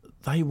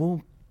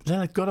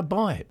 they've got to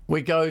buy it.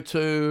 We go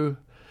to.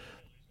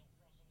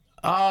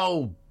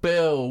 Oh,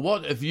 Bill,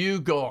 what have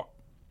you got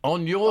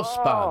on your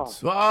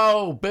spuds?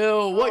 Oh,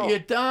 Bill, what you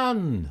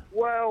done?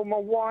 Well, my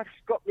wife's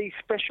got these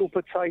special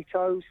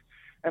potatoes,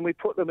 and we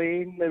put them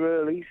in, they're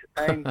earlies,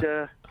 and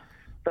the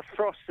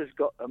frost has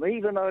got them,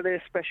 even though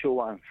they're special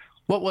ones.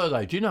 What were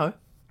they? Do you know?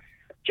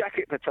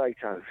 Jacket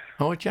potatoes.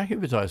 Oh, a jacket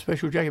potato,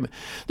 special jacket.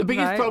 The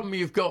biggest problem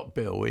you've got,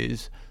 Bill,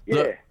 is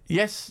that,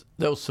 yes,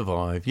 they'll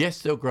survive.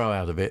 Yes, they'll grow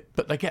out of it,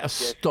 but they get a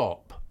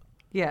stop.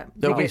 Yeah.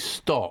 They'll be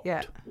stopped.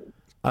 Yeah.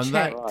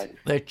 And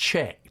they're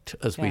checked,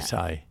 as we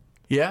say.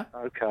 Yeah?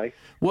 Okay.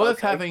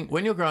 Worth having,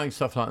 when you're growing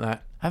stuff like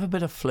that, have a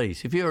bit of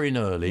fleece. If you're in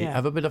early,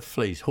 have a bit of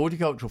fleece,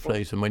 horticultural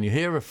fleece, and when you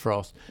hear a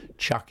frost,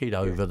 chuck it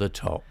over the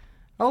top.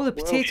 All the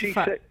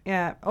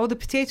all the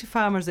potato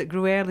farmers that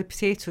grow early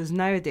potatoes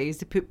nowadays,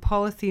 they put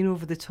polythene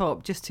over the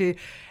top just to,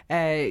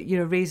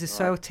 raise the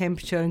soil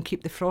temperature and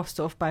keep the frost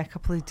off by a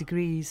couple of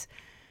degrees.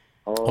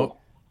 Oh.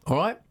 All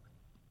right.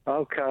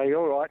 Okay,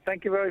 all right.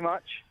 Thank you very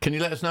much. Can you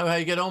let us know how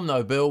you get on,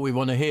 though, Bill? We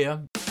want to hear.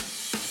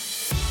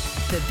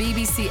 The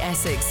BBC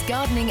Essex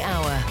Gardening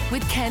Hour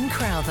with Ken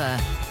Crowther.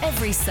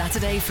 Every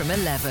Saturday from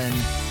 11.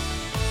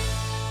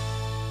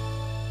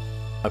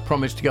 I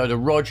promised to go to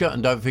Roger,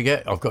 and don't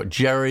forget, I've got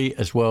Jerry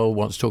as well,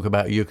 wants to talk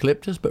about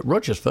eucalyptus, but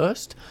Roger's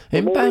first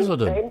in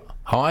Basildon. Ken.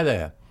 Hi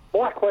there.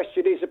 My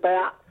question is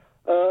about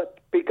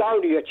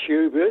begonia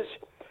tubers,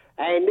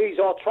 and these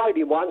are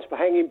trading ones for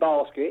hanging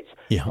baskets.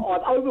 Yeah.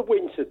 I've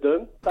overwintered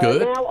them.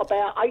 Good. They're now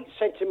about 8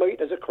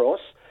 centimetres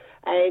across,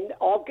 and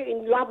I'm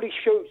getting lovely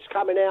shoots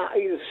coming out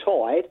either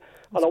side,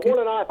 and I want to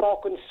know if I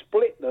can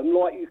split them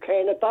like you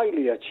can a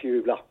dahlia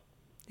tuber.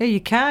 Yeah,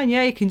 you can.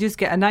 Yeah, you can just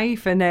get a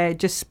knife and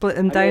just split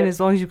them down as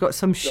long as you've got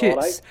some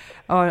shoots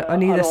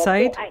on either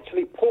side. I've not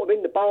actually put them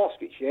in the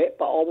baskets yet,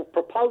 but I will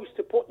propose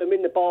to put them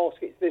in the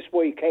baskets this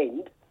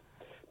weekend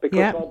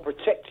because I'm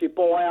protected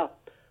by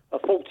a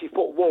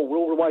 40-foot wall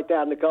all the way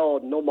down the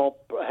garden on my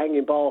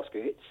hanging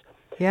baskets.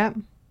 Yeah.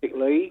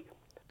 Particularly,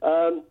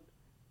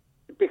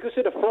 because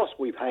of the frost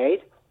we've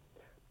had,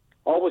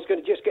 I was going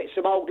to just get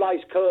some old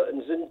lace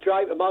curtains and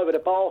drape them over the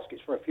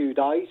baskets for a few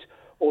days.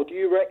 Or do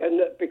you reckon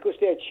that because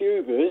they're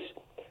tubers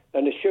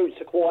and the shoots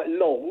are quite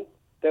long,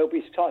 they'll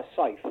be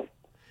safe?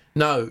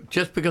 No,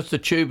 just because the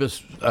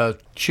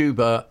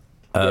tuber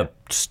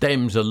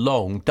stems are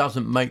long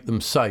doesn't make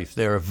them safe.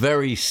 They're a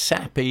very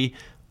sappy.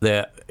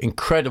 They're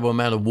incredible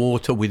amount of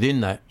water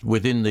within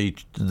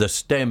the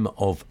stem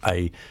of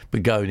a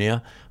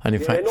begonia, and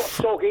in fact, they're not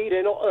soggy.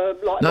 They're not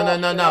like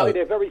no.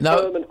 They're very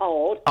firm and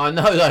hard. I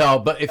know they are,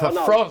 but if a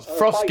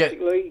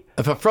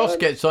frost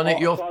gets on it,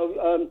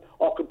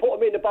 I can put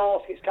them in the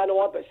baskets, can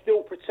I? But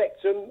still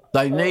protect them.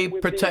 They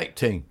need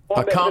protecting.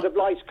 I can't. Of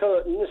lace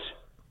curtains.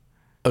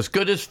 As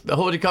good as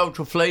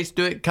horticultural fleece,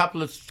 do it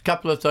couple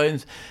of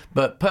times.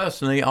 But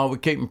personally, I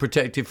would keep them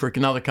protected for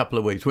another couple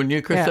of weeks, wouldn't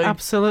you, Christine? Yeah,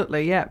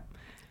 absolutely. Yeah.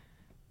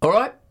 All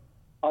right.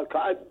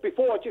 Okay.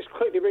 Before I just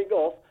quickly ring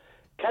off,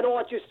 can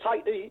I just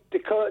take the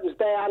curtains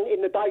down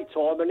in the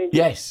daytime and then?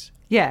 Yes.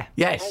 Yeah.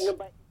 Yes. Hang them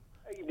back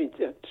evening,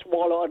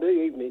 twilight of the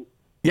evening.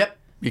 Yep,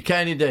 you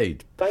can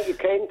indeed. Thank you,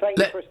 Ken. Thank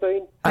you,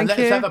 Christine. And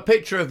let's have a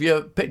picture of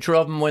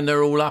them when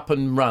they're all up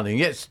and running.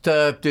 Let's do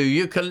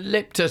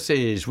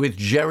eucalyptuses with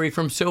Jerry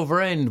from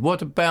Silver End.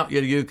 What about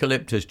your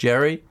eucalyptus,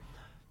 Jerry?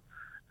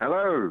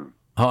 Hello.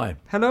 Hi.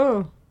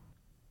 Hello.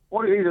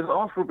 What it is,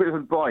 after a bit of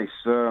advice,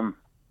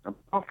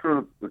 after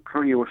a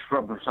tree or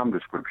shrub of some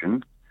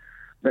description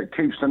that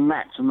keeps the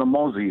gnats and the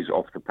mozzies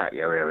off the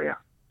patio area.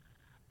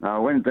 Now, I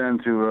went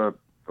down to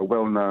a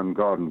well-known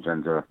garden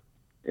centre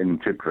in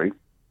Tiptree,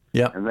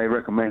 and they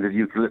recommended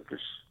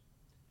eucalyptus.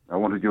 I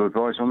wanted your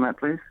advice on that,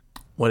 please.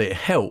 Well, it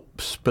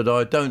helps, but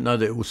I don't know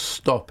that it will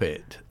stop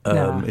it.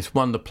 No. It's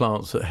one of the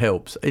plants that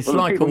helps. It's well,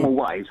 like keep them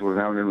away, sort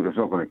of. It's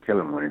not going to kill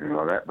them or anything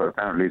like that, but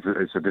apparently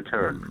it's a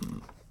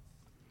deterrent.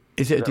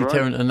 Is it a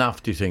deterrent right?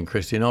 enough, do you think,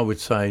 Christine? I would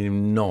say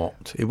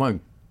not. It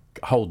won't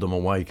hold them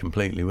away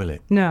completely, will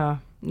it? No,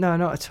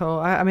 not at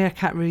all. I mean, I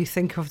can't really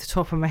think off the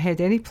top of my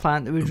head any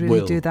plant that would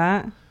really do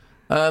that.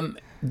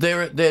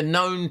 They're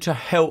known to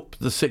help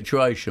the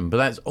situation, but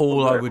that's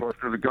all I would.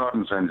 To the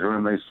garden centre,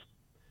 and they.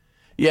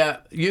 Yeah,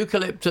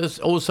 eucalyptus.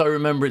 Also,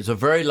 remember, it's a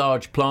very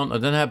large plant. I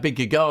don't know how big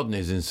your garden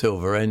is in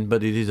Silver End,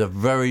 but it is a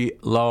very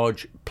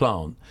large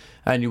plant,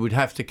 and you would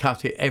have to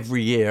cut it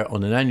every year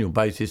on an annual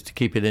basis to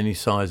keep it any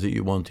size that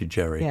you wanted,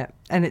 Jerry. Yeah,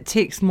 and it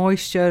takes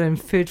moisture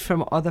and food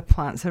from other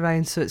plants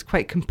around, so it's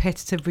quite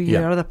competitive with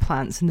your other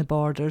plants in the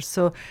borders.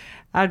 So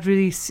I'd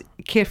really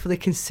carefully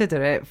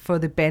consider it for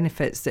the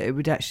benefits that it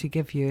would actually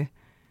give you.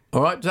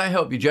 All right, does that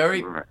help you,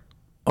 Jerry?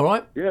 All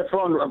right? Yeah,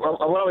 fine. Well,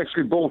 I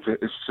actually bought it.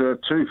 It's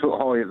 2 foot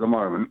high at the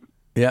moment.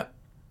 Yeah.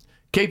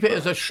 Keep it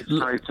as a...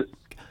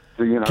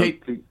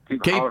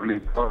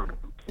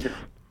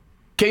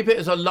 Keep it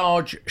as a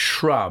large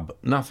shrub,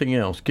 nothing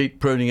else. Keep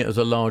pruning it as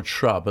a large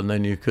shrub, and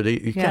then you could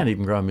eat. You can't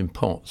even grow them in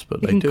pots,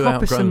 but they do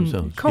outgrow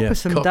themselves.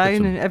 Coppice them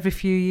down every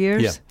few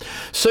years. Yeah.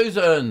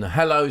 Susan,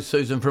 hello,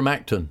 Susan from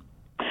Acton.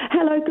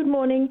 Hello, good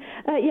morning.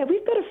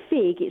 We've got a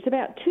fig. It's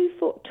about 2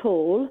 foot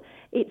tall.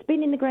 It's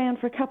been in the ground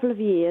for a couple of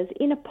years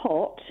in a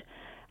pot.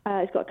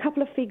 It's got a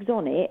couple of figs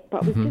on it,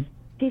 but we've just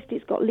noticed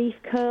it's got leaf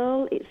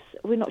curl.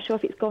 We're not sure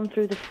if it's gone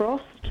through the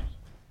frost. Do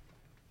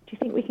you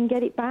think we can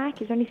get it back?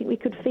 Is there anything we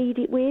could feed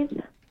it with?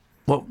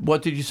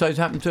 What did you say has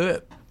happened to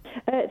it?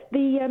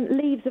 The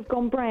leaves have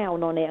gone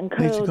brown on it and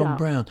curled up. Leaves have gone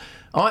brown.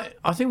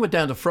 I think we're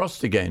down to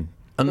frost again.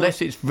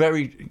 Unless it's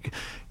very...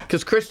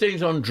 Because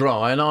Christine's on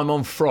dry and I'm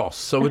on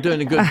frost, so we're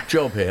doing a good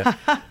job here.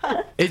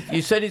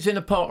 You said it's in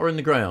a pot or in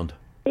the ground?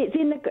 It's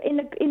in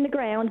the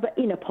ground, but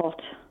in a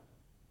pot.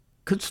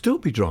 Could still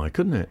be dry,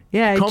 couldn't it?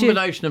 Yeah.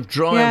 Combination of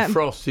dry and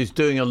frost is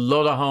doing a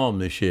lot of harm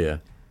this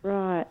year.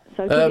 Right.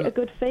 So give it a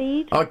good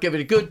feed? I'd give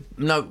it a good...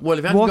 No, well,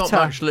 if it hasn't got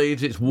much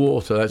leaves, it's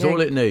water. That's all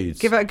it needs.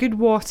 Give it a good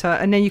water,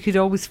 and then you could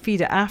always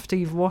feed it after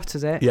you've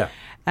watered it. Yeah.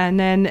 And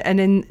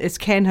then, as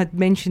Ken had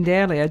mentioned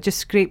earlier, just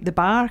scrape the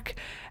bark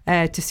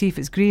to see if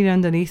it's green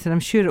underneath, and I'm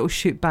sure it'll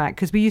shoot back,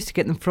 because we used to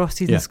get them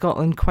frosted in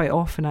Scotland quite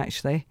often,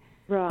 actually.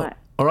 Right.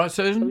 All right,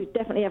 Susan? So we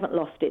definitely haven't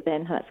lost it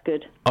then. That's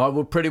good. I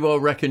would pretty well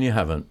reckon you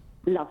haven't.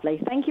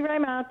 Lovely. Thank you very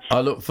much.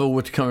 I look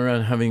forward to coming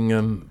around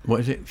having,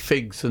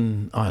 figs,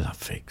 and I love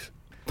figs.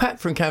 Pat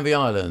from Canvey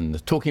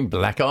Island, talking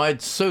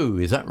black-eyed Sue,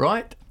 is that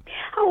right?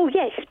 Oh, Oh,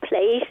 yes,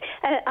 please.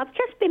 I've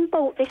just been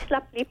bought this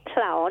lovely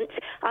plant.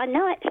 I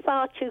know it's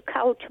far too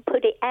cold to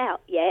put it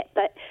out yet,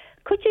 but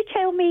could you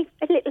tell me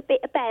a little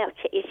bit about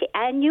it? Is it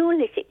annual?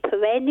 Is it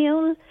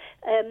perennial?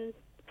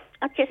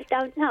 I just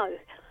don't know.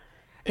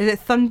 Is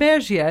it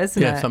Thunbergia,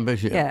 isn't it? Yeah,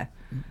 Thunbergia. Yeah.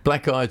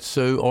 Black-eyed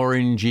Sue,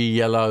 orangey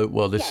yellow.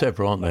 Well, there's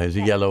several, aren't there? There's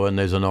a yellow and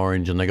there's an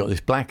orange, and they got this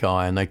black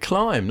eye, and they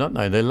climb, don't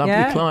they? They're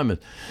lovely climbers.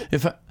 In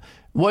fact,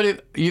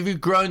 have you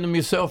grown them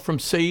yourself from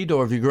seed,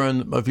 or have you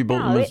bought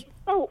them as? It's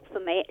bought for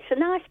me. It's a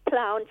nice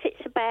plant.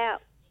 It's about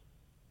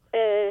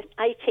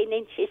 18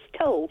 inches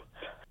tall.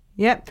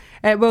 Yep.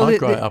 Well, I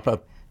grow it up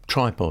a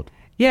tripod.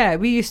 Yeah,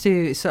 we used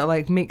to sort of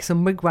like make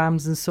some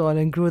wigwams and so on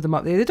and grow them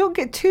up there. They don't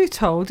get too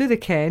tall, do they,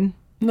 Ken?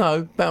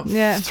 No, about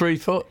 3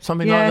 foot,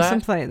 something like that. Yeah,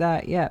 something like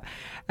that, yeah.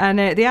 And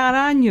they are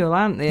annual,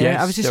 aren't they?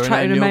 Yes, I was just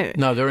trying to remember.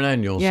 No, they're an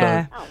annual.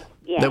 Yeah.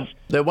 So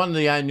they're one of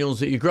the annuals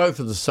that you grow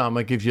for the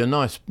summer, gives you a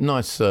nice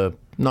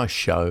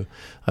show,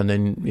 and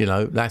then,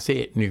 that's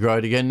it, and you grow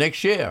it again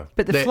next year.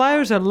 But the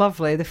flowers are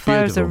lovely. The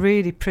flowers are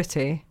really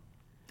pretty.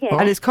 Yeah.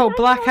 And it's called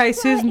Black Eye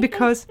Susan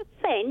because...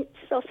 Fence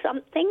or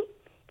something.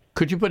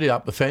 Could you put it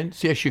up the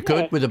fence? Yes, you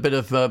could, with a bit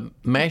of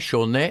mesh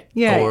or net.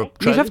 Yeah, or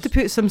you'd have to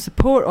put some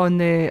support on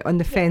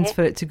the fence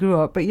for it to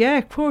grow up. But yeah,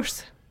 of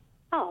course.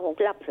 Oh,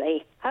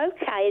 lovely.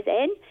 Okay,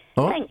 then.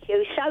 Oh. Thank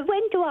you. So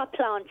when do I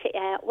plant it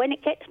out? When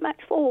it gets much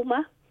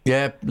warmer?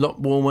 Yeah, a lot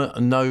warmer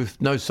and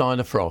no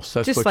sign of frost.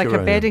 That's just what like you're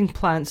a bedding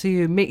plant, so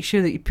you make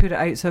sure that you put it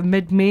out sort of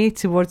mid-May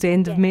towards the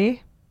end of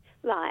May.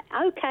 Right,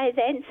 okay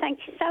then. Thank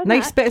you so much.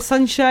 Nice bit of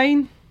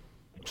sunshine.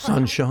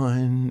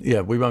 Sunshine. Yeah,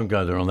 we won't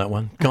go there on that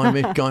one.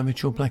 Guy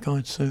Mitchell,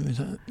 Black-eyed Sue.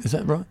 Is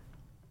that right?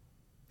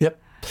 Yep.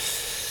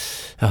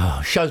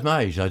 Oh, shows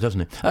my age though,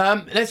 doesn't it?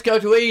 Let's go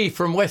to Eve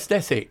from West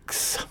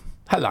Essex.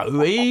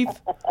 Hello, Eve.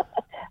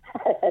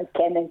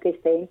 Ken and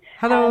Christine.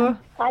 Hello.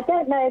 I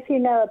don't know if you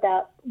know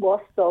about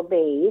wasps or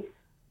bees.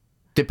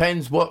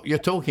 Depends what you're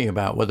talking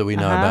about, whether we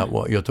know about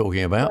what you're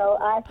talking about. Well,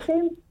 I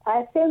assume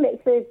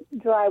it's the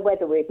dry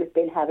weather we've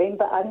been having,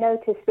 but I've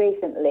noticed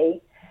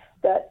recently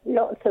that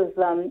lots of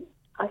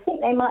I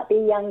think they might be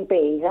young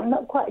bees. I'm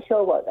not quite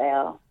sure what they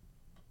are.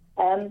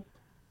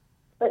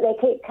 But they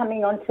keep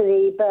coming onto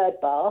the bird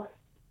bath,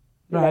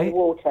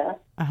 water.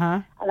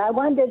 Uh-huh. And I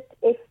wondered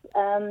if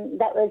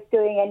that was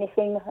doing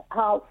anything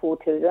harmful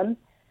to them,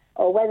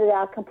 or whether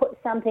I can put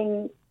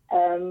something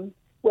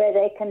where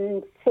they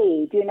can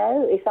feed,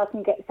 if I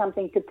can get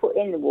something to put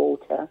in the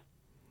water.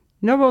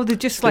 No, well, they're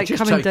just like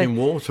coming taking down.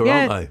 water,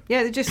 aren't they?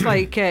 Yeah, they're just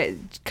like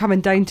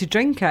coming down to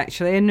drink,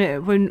 actually.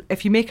 And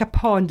if you make a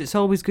pond, it's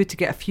always good to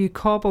get a few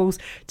cobbles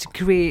to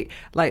create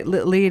like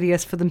little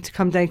areas for them to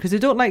come down, because they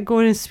don't like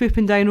going and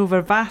swooping down over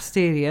vast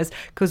areas,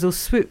 because they'll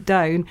swoop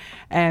down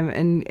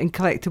and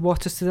collect the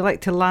water. So they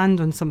like to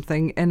land on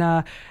something in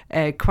a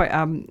quite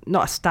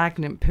not a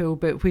stagnant pool,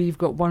 but where you've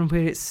got one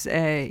where it's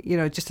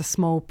just a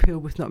small pool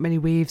with not many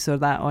waves or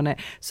that on it.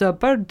 So a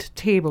bird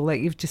table,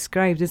 like you've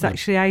described, is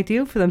actually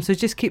ideal for them. So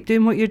just keep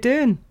doing what you're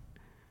doing.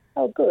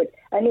 Oh, good.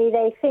 Only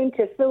they seem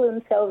to fill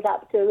themselves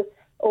up to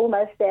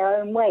almost their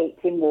own weight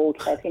in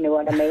water, if you know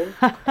what I mean.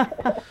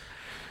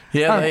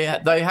 Yeah,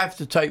 they have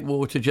to take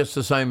water just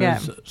the same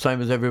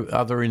as every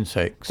other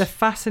insects. They're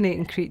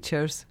fascinating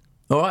creatures.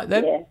 All right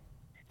then. Yeah.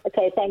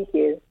 Okay, thank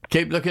you.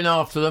 Keep looking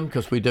after them,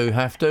 because we do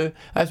have to.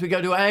 As we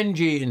go to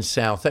Angie in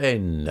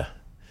Southend.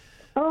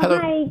 Oh, hello.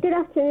 Hi. Good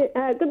afternoon.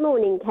 Good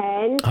morning,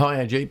 Ken. Hi,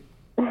 Angie.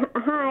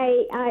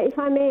 Hi, if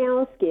I may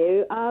ask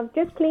you, I've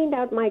just cleaned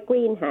out my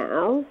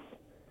greenhouse,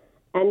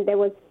 and there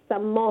was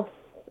some moss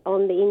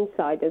on the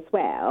inside as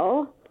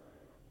well.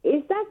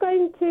 Is that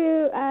going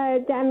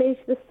to damage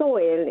the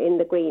soil in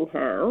the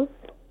greenhouse?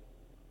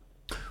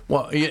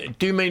 Well,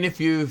 do you mean if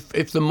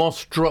the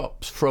moss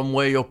drops from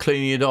where you're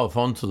cleaning it off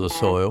onto the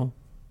soil?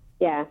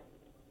 Yeah.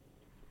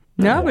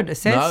 No, I wouldn't have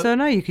said so.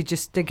 No, you could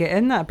just dig it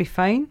in. That'd be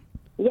fine.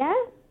 Yeah?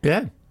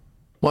 Yeah.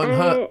 Won't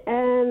hurt.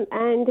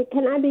 And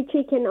can I be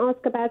cheeky and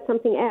ask about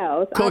something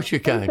else? Of course you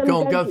can.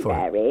 Go for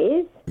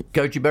it.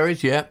 Goji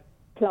berries, yeah.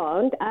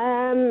 Plant.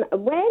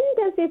 When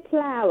does it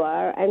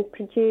flower and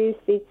produce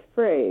its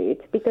fruit?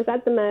 Because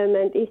at the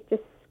moment it's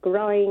just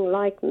growing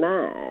like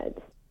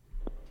mad.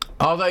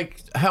 Are they?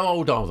 How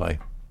old are they?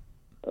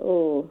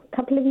 Oh, a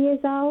couple of years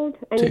old.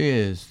 And 2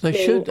 years. They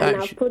should and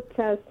actually. I've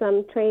put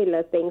some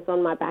trailer things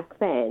on my back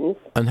fence.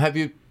 And have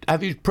you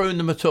pruned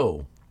them at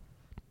all?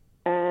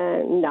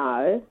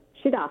 No.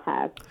 Should I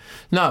have?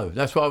 No,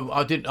 that's why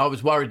I didn't. I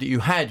was worried that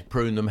you had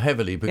pruned them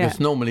heavily, because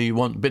normally you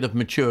want a bit of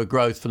mature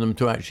growth for them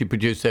to actually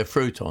produce their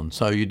fruit on.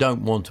 So you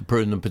don't want to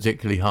prune them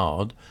particularly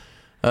hard.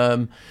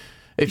 You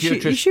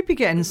should be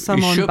getting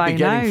some on by now. You should be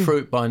getting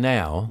fruit by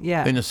now.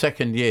 Yeah. In the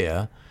second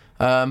year,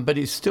 but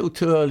it's still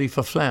too early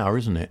for flower,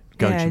 isn't it?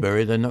 Goji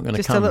berry, they're not going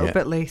to come just a little yet.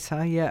 bit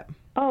later. Yeah.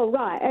 Oh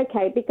right,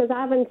 okay. Because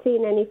I haven't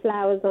seen any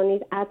flowers on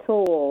it at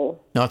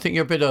all. No, I think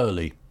you're a bit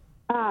early.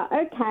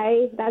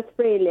 Okay, that's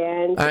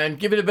brilliant. And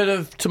give it a bit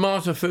of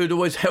tomato food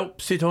always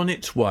helps it on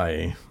its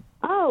way.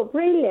 Oh,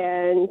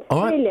 brilliant.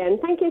 All right.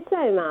 Brilliant. Thank you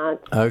so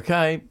much.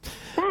 Okay.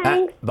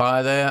 Thanks.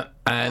 Bye there.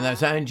 And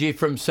that's Angie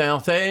from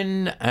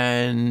Southend.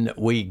 And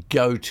we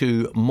go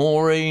to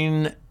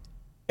Maureen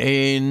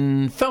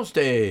in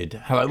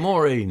Felsted. Hello,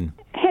 Maureen.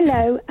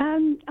 Hello.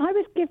 I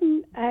was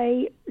given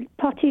a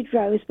potted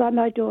rose by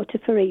my daughter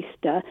for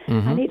Easter,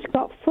 and it's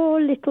got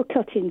 4 little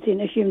cuttings in,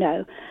 as you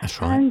know.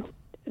 That's right.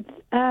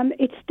 And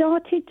it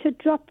started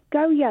to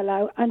go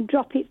yellow and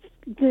drop its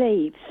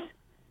leaves.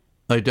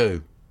 They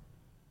do.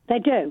 They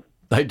do?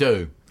 They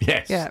do,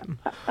 yes. Yeah.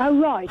 Oh,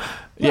 right.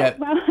 Yeah.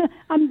 Well,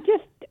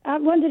 I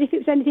wondered if it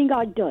was anything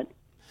I'd done.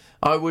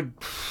 I would...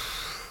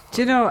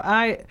 Do you know,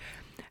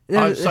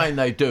 I'm saying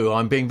they do.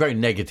 I'm being very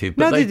negative,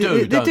 but no, they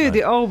do.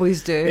 They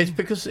always do. It's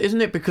because, isn't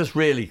it? Because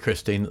really,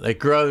 Christine, that they're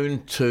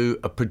grown to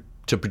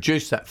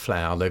produce that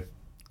flower.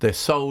 They're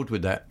sold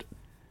with that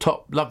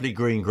top lovely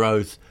green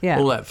growth,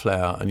 all that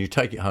flower, and you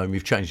take it home.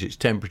 You've changed its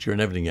temperature and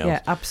everything else.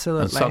 Yeah,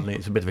 absolutely. And suddenly,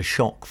 it's a bit of a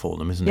shock for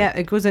them, isn't it? Yeah,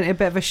 it goes into a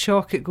bit of a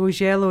shock. It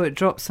goes yellow. It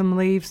drops some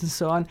leaves and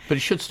so on. But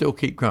it should still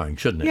keep growing,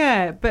 shouldn't it?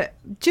 Yeah, but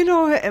do you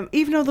know,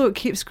 even although it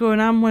keeps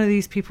growing, I'm one of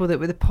these people that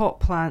with the pot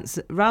plants,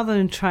 rather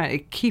than trying to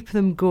keep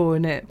them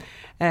going at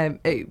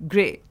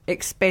great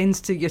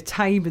expense to your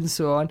time and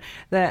so on,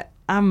 that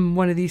I'm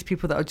one of these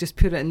people that will just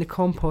put it in the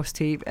compost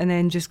heap and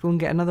then just go and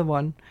get another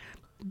one.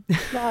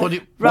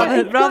 Right.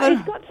 It's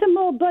got some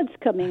more buds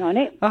coming on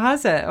it. Oh,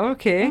 has it?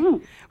 Okay.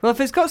 Well, if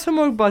it's got some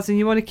more buds and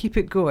you want to keep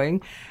it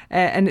going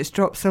and it's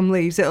dropped some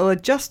leaves, it'll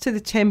adjust to the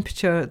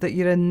temperature that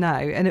you're in now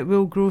and it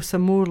will grow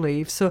some more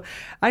leaves. So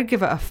I'd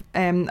give it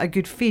a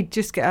good feed.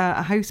 Just get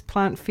a house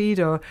plant feed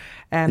or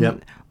just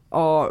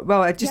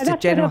a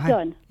general. What I've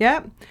done.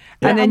 Yeah.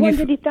 And then I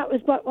wondered if that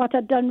was what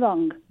I'd done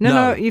wrong.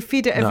 No, you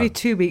feed it every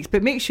 2 weeks,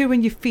 but make sure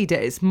when you feed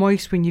it, it's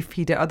moist when you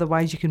feed it,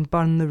 otherwise you can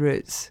burn the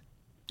roots.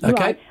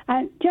 Okay. Right.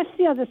 And just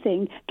the other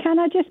thing, can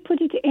I just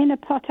put it in a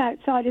pot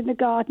outside in the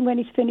garden when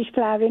it's finished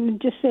flowering and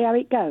just see how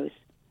it goes?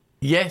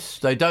 Yes,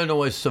 they don't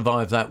always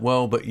survive that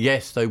well, but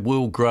yes, they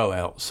will grow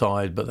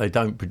outside, but they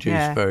don't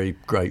produce very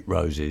great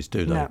roses,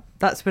 do they? No,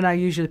 that's when I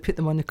usually put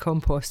them on the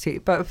compost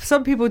heap. But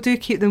some people do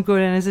keep them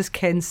going, and as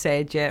Ken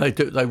said, They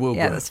do. They will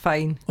grow. Yeah, that's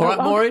fine. All right,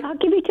 Maureen? I'll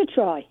give it a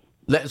try.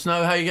 Let us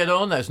know how you get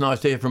on. That's nice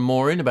to hear from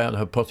Maureen about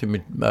her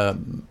potted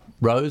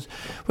rose.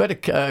 We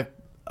had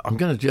I'm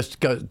going to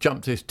just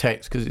jump to this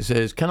text because it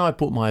says, can I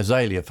put my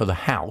azalea for the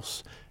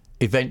house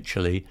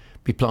eventually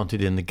be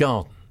planted in the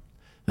garden?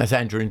 That's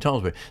Andrew in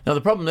Tilesbury. Now,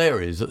 the problem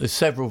there is that there's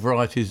several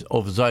varieties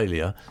of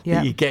azalea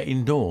that you get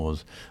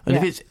indoors. And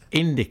if it's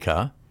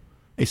indica,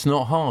 it's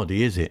not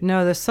hardy, is it?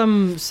 No, there's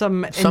some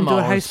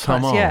indoor house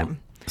plants, yeah.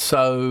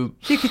 So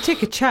you could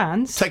take a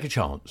chance. Take a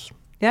chance.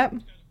 Yep.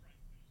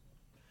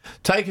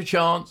 Take a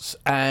chance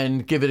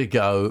and give it a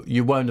go.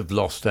 You won't have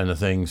lost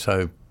anything,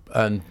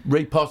 and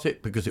repot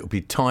it because it will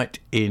be tight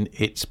in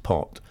its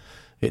pot.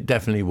 It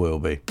definitely will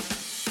be.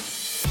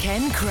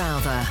 Ken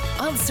Crowther,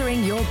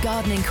 answering your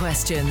gardening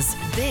questions.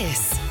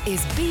 This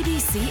is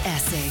BBC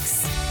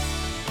Essex.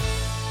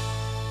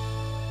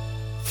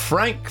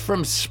 Frank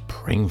from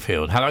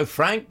Springfield. Hello,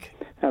 Frank.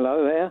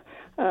 Hello there.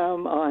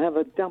 I have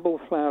a double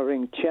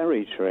flowering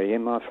cherry tree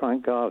in my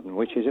front garden,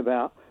 which is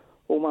about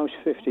almost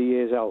 50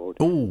 years old.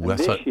 Oh,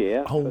 that's this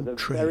year, old for the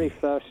tree. very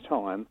first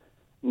time,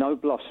 no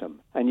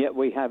blossom. And yet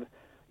we have,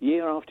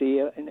 year after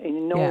year, an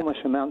enormous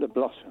amount of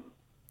blossom.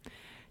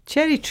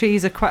 Cherry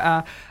trees are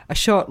quite a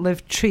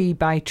short-lived tree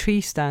by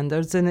tree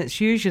standards, and it's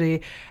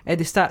usually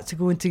they start to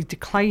go into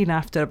decline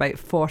after about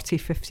 40,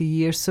 50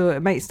 years. So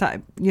it might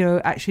start,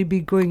 actually be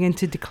going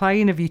into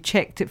decline. Have you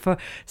checked it for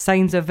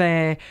signs of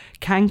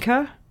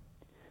canker?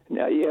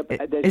 No, yeah,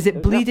 but is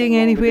it bleeding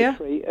anywhere? With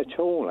the tree at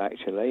all,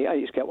 actually.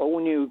 It's got all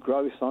new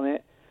growth on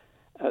it.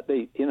 At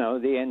the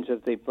ends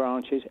of the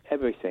branches,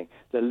 everything.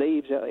 The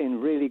leaves are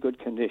in really good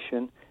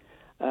condition,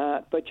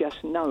 but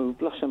just no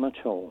blossom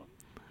at all.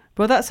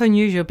 Well, that's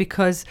unusual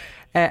because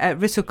at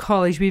Wrissell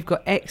College we've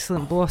got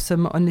excellent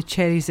blossom on the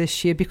cherries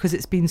this year because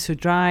it's been so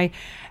dry.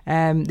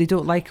 They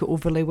don't like it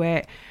overly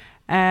wet.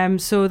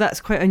 So that's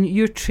quite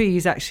your tree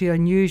is actually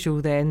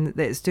unusual then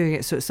that it's doing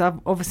it. So it's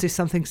obviously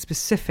something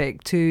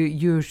specific to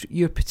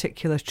your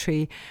particular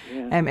tree.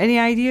 Yeah. Any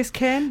ideas,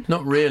 Ken?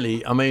 Not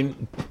really. I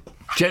mean,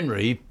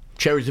 generally,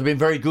 cherries have been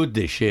very good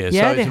this year,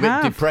 yeah, so it's a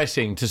bit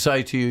depressing to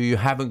say to you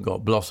haven't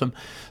got blossom.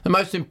 The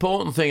most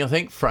important thing, I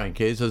think, Frank,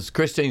 is, as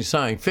Christine's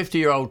saying,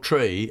 50-year-old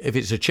tree, if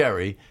it's a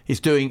cherry, is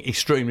doing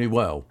extremely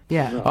well.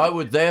 Yeah. I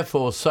would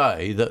therefore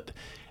say that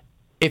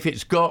if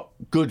it's got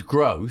good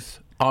growth,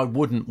 I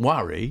wouldn't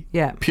worry,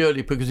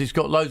 purely because it's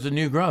got loads of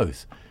new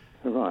growth.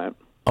 Right.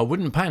 I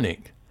wouldn't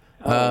panic.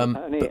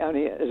 Only,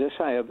 as I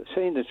say, I've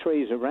seen the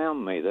trees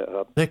around me that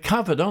are... They're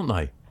covered, aren't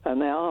they? And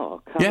they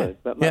are covered,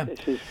 but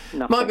this is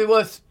nothing.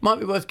 Might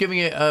be worth giving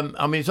it.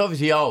 I mean, it's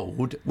obviously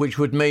old, which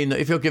would mean that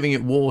if you're giving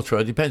it water,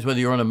 it depends whether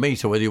you're on a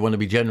meter, whether you want to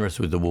be generous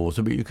with the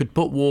water. But you could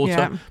put water.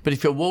 Yeah. But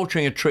if you're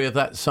watering a tree of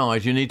that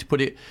size, you need to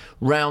put it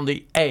round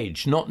the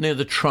edge, not near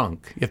the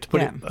trunk. You have to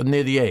put it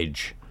near the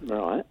edge.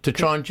 Right. to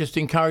try and just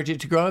encourage it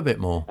to grow a bit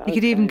more. You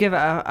could even give it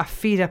a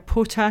feed, a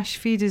potash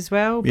feed as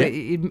well. But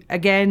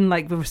again,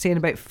 like we were saying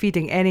about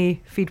feeding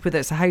any feed, whether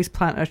it's a house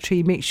plant or a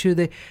tree, make sure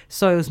the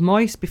soil's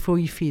moist before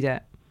you feed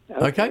it.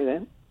 Okay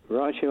then.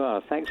 Right you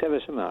are. Thanks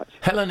ever so much.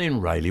 Helen in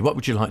Rayleigh, what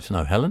would you like to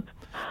know, Helen?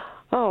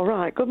 Oh,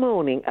 right. Good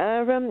morning.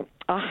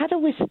 I had a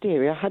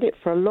wisteria. I had it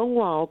for a long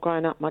while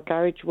growing up my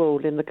garage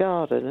wall in the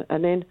garden,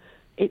 and then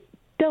it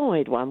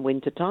died one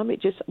winter time. I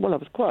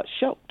was quite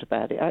shocked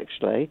about it,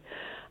 actually,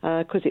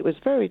 because it was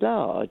very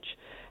large.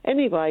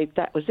 Anyway,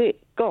 that was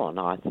it. Gone,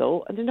 I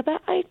thought. And then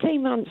about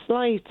 18 months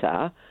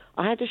later,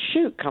 I had a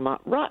shoot come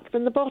up right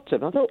from the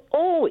bottom. I thought,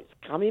 oh, it's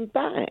coming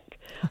back.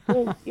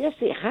 Well, yes,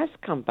 it has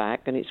come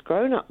back, and it's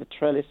grown up the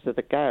trellis of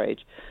the garage,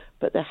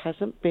 but there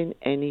hasn't been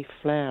any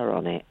flower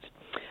on it.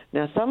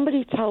 Now,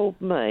 somebody told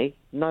me,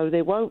 no,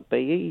 there won't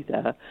be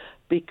either,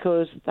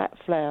 because that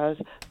flower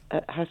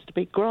has to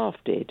be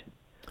grafted.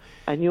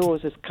 And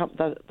yours has come,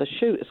 the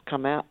shoot has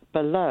come out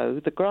below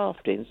the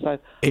grafting, so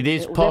it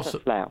is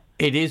possible.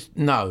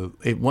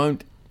 It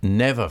won't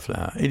never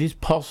flower. It is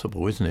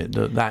possible, isn't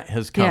it, that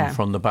has come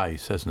from the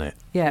base, hasn't it?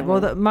 Yeah,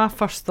 well, my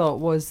first thought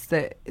was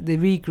that the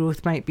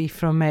regrowth might be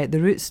from the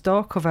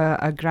rootstock of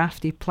a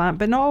grafted plant,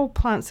 but not all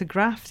plants are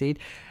grafted.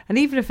 And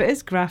even if it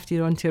is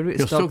grafted onto a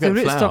rootstock, the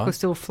rootstock will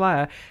still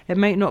flower. It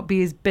might not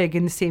be as big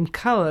in the same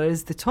colour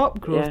as the top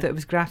growth that it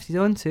was grafted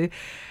onto,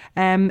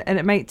 and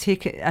it might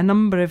take a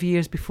number of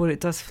years before it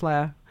does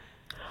flower.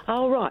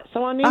 Oh, right.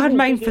 So I had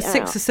mine for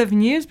 6 or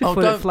 7 years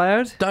before it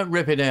flowered. Don't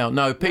rip it out.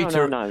 No,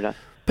 Peter. No.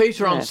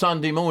 Peter on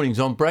Sunday mornings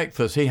on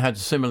breakfast, he had a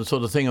similar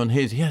sort of thing on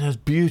his. He had those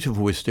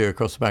beautiful wisteria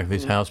across the back of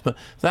his house, but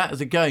that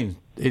is again,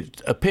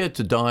 it appeared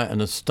to die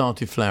and has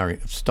started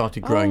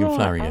growing and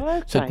flowering again.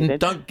 Okay, so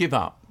don't give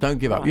up. Don't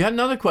give up. You had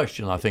another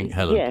question, I think,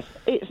 Helen. Yes,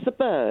 it's the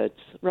birds,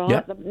 right?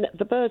 Yep.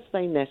 The birds,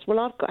 they nest. Well,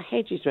 I've got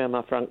hedges around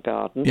my front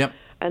garden,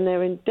 and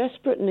they're in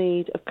desperate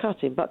need of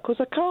cutting, but because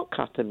I can't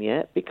cut them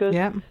yet because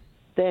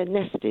they're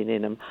nesting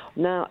in them.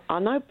 Now, I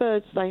know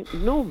birds, they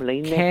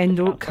normally nest... Ken,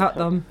 don't cut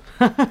them.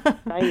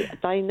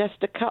 they nest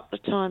a couple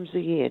of times a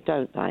year,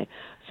 don't they?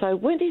 So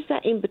when is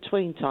that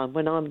in-between time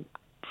when I'm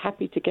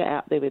happy to get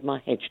out there with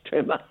my hedge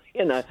trimmer,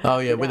 Oh,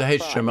 yeah, with a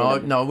hedge trimmer. I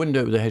wouldn't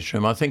do it with a hedge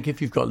trimmer. I think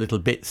if you've got little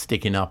bits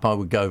sticking up, I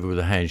would go over with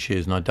a hand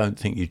shears, and I don't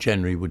think you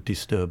generally would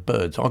disturb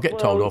birds. I'll get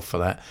told off for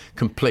that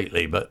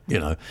completely, but,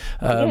 yeah,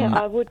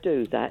 I would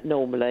do that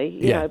normally,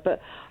 you know,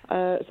 but...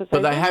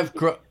 but they have...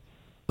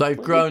 They've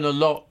grown a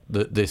lot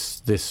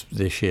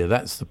this year.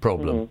 That's the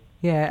problem.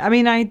 Yeah, I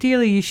mean,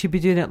 ideally you should be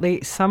doing it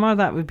late summer.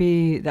 That would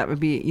be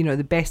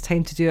the best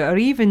time to do it, or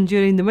even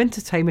during the winter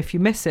time if you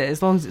miss it,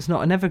 as long as it's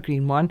not an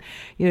evergreen one.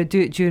 Do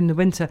it during the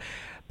winter.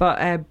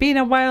 But being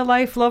a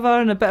wildlife lover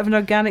and a bit of an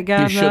organic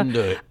gardener, you shouldn't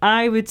do it.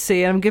 I would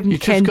say, I'm giving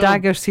Ken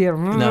daggers here.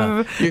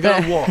 No, you've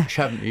got to watch,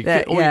 haven't you?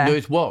 All you do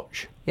is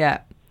watch. Yeah.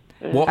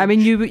 Watch. I mean,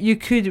 you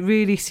could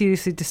really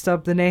seriously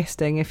disturb the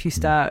nesting if you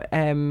start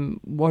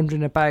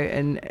wandering about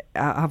and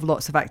have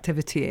lots of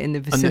activity in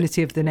the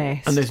vicinity of the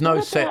nest. And there's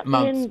no set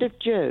month. At the end of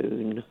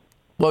June.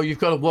 Well, you've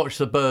got to watch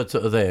the birds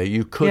that are there.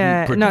 You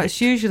couldn't predict. No,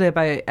 it's usually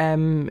about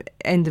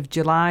end of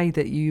July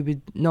that you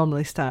would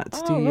normally start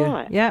to do your...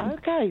 right. Yeah.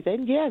 Okay,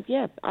 then, yeah.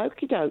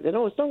 Okie doke, then,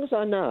 as long as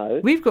I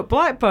know. We've got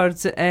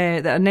blackbirds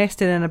that are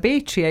nesting in a bay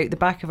tree out the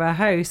back of our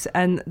house,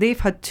 and they've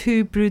had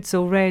 2 broods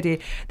already.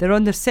 They're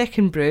on their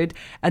second brood,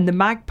 and the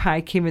magpie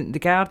came into the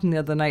garden the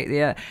other night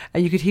there,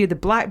 and you could hear the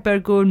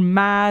blackbird going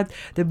mad,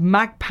 the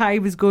magpie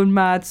was going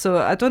mad, so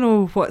I don't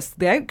know what's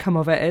the outcome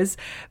of it is,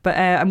 but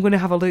I'm going to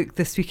have a look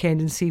this weekend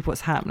and see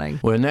what's happening.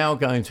 We're now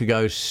going to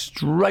go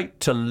straight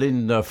to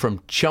Linda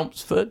from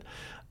Chelmsford.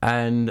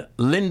 And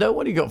Linda,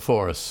 what do you got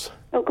for us?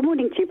 Oh, good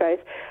morning to you both.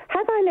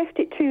 Have I left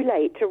it too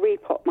late to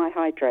repot my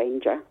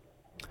hydrangea?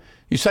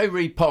 You say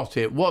repot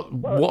it.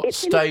 What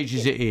stage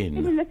is it in?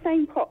 It's been in the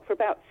same pot for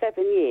about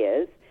 7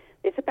 years.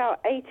 It's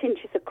about 8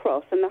 inches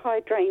across, and the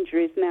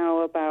hydrangea is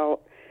now about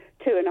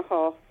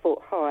 2.5 foot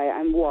high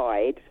and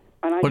wide.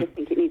 And I just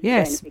think it needs to go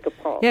in a bigger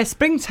pot. Yeah,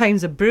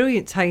 springtime's a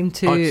brilliant time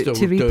to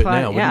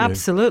replant. Yeah,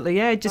 absolutely.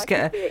 Yeah, just do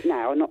it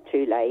now, not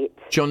too late.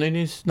 John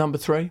Innes, number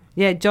 3.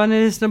 Yeah, John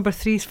Innes, number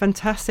 3 is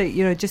fantastic.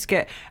 Just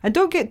and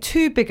don't get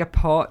too big a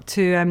pot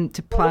to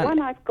plant. Well, the one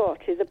I've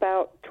got is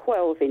about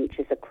 12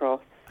 inches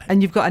across.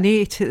 And you've got an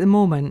 8 at the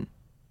moment.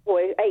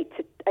 Well, 8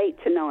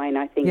 to 9,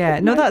 I think.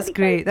 Yeah, no, that's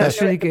great.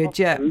 That's really good.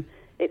 Yeah,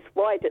 it's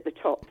wide at the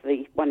top,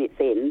 the one it's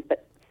in,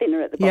 but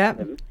thinner at the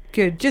bottom. Yeah.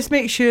 Good. Just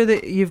make sure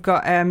that you've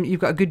got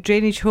a good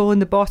drainage hole in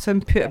the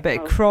bottom. Put a bit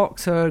of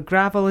crocks or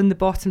gravel in the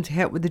bottom to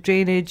help with the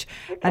drainage,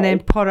 and then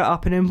pot it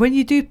up. And then when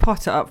you do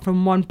pot it up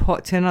from one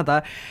pot to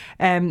another,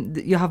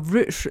 you'll have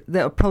roots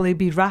that'll probably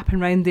be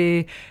wrapping around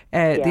the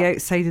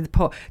outside of the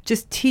pot.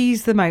 Just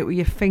tease them out with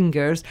your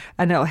fingers,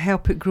 and it'll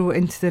help it grow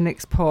into the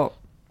next pot.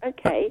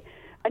 Okay.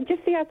 And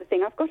just the other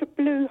thing, I've got a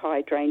blue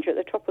hydrangea at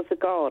the top of the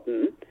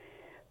garden.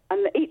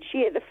 And each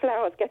year the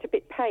flowers get a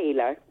bit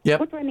paler. Yep.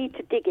 What do I need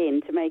to dig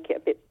in to make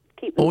it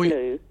keep them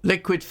blue?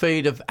 Liquid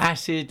feed of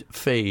acid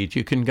feed.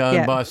 You can go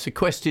and buy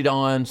sequestered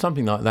iron,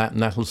 something like that,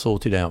 and that'll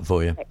sort it out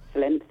for you.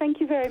 Excellent. Thank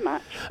you very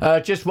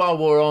much. Just while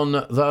we're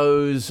on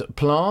those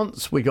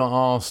plants, we got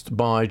asked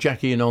by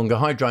Jackie in Onga,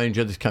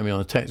 hydrangea, this came in on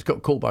a text,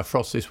 got caught by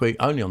frost this week,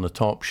 only on the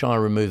top. Shall I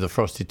remove the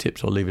frosted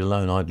tips or leave it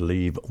alone? I'd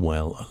leave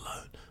well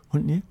alone,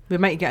 wouldn't you? We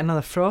might get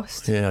another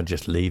frost. Yeah, I'd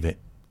just leave it.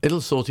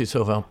 It'll sort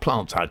itself out.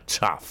 Plants are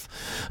tough.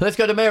 Let's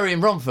go to Mary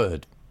in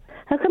Romford.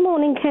 Good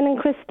morning, Ken and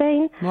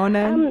Christine.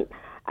 Morning.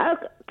 I've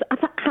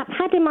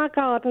had in my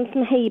garden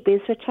some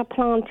hebes, which I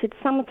planted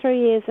some 3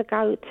 years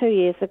ago, 2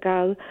 years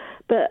ago,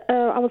 but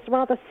I was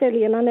rather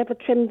silly and I never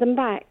trimmed them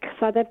back,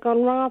 so they've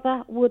gone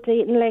rather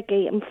woody and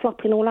leggy and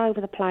flopping all over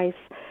the place.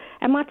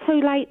 Am I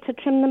too late to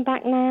trim them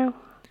back now?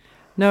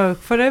 No,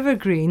 for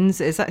evergreens,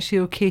 it's actually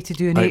okay to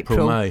do in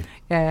April. May.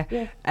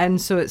 Yeah,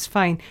 and so it's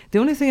fine. The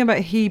only thing about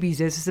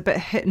hebes is it's a bit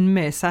hit and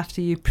miss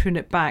after you prune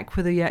it back,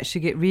 whether you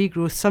actually get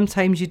regrowth.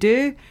 Sometimes you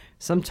do,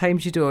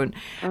 sometimes you don't.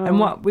 And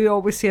what we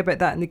always say about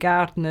that in the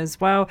garden as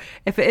well,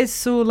 if it is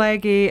so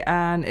leggy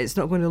and it's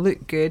not going to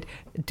look good,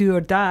 do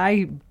or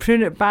die,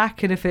 prune it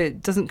back, and if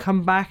it doesn't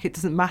come back, it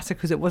doesn't matter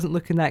because it wasn't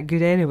looking that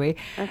good anyway.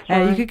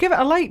 You could give it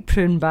a light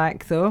prune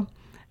back though.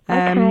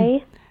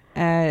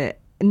 Okay.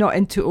 Not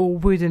into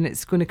old wood, and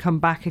it's going to come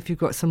back if you've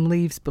got some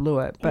leaves below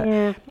it.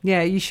 But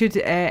yeah, you should,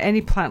 any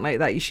plant like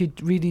that, you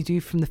should really do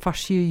from the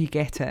first year you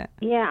get it.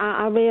 Yeah,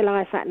 I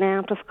realise that now.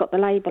 I've just got the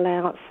label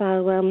out,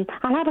 so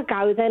I'll have a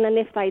go then, and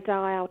if they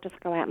die, I'll just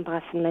go out and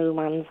buy some new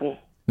ones. And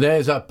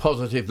There's a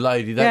positive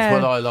lady. That's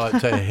what I like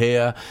to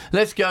hear.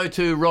 Let's go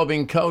to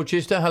Robin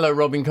Colchester. Hello,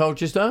 Robin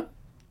Colchester.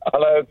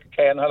 Hello,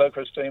 Ken. Hello,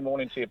 Christine.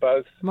 Morning to you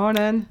both.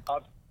 Morning.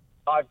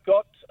 I've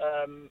got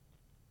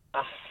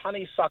a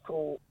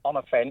honeysuckle on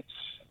a fence,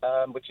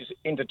 which is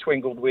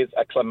intertwinkled with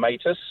a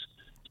clematis.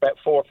 It's about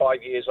 4 or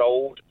 5 years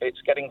old.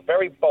 It's getting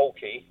very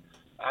bulky,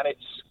 and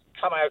it's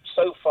come out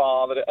so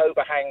far that it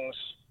overhangs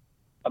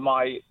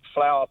my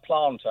flower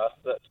planter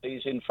that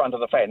is in front of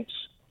the fence,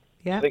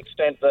 to the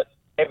extent that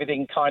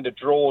everything kind of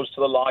draws to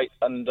the light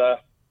and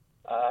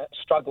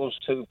struggles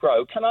to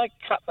grow. Can I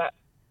cut that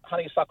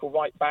honeysuckle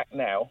right back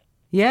now?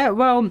 Yeah,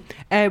 well,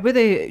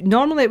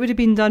 normally it would have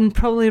been done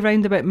probably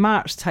around about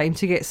March time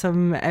to get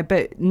some,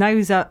 but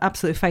now's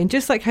absolutely fine.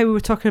 Just like how we were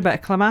talking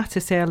about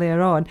clematis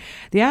earlier on,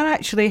 they are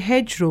actually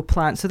hedgerow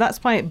plants, so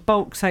that's why it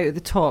bulks out at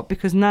the top,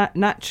 because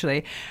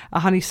naturally a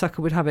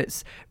honeysuckle would have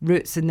its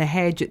roots in the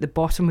hedge at the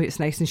bottom where it's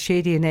nice and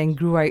shady, and then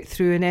grow out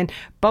through and then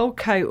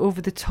bulk out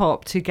over the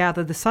top to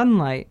gather the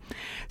sunlight.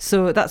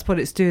 So that's what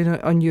it's doing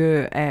on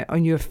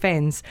your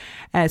fence.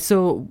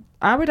 So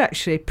I would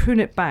actually prune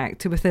it back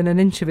to within an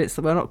inch of its,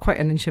 well, not quite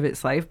an inch of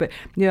its life, but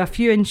a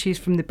few inches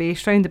from the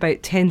base, round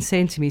about 10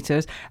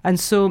 centimetres. And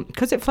so,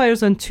 because it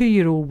flowers on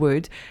 2-year-old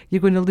wood,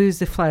 you're going to lose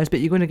the flowers,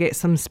 but you're going to get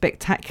some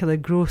spectacular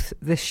growth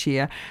this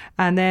year.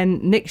 And then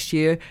next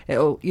year,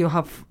 you'll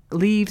have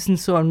leaves and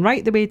so on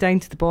right the way down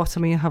to the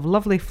bottom, and you'll have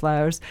lovely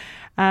flowers.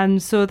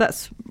 And so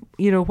that's,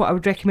 what I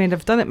would recommend.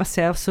 I've done it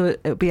myself, so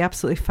it'll be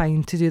absolutely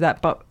fine to do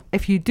that. But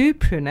if you do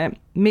prune it,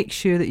 make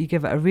sure that you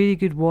give it a really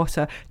good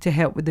water to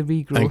help with the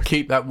regrowth. And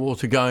keep that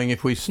water going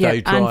if we stay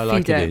dry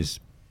like it is.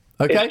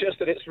 Okay. It's just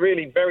that it's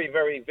really very,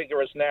 very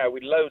vigorous now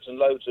with loads and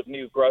loads of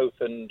new growth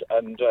and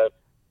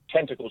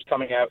tentacles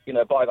coming out,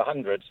 by the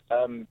hundreds.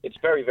 It's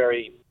very,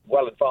 very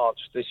well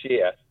advanced this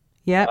year.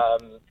 Yeah.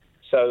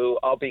 So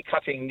I'll be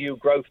cutting new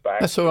growth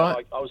back. That's all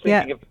right. I was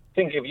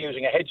thinking of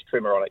using a hedge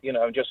trimmer on it,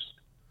 and just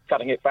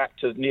cutting it back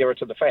to nearer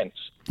to the fence.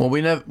 Well, we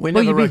never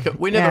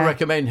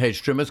recommend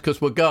hedge trimmers because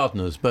we're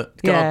gardeners, but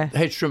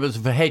hedge trimmers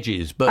are for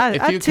hedges. But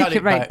if you cut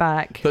it right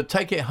back, but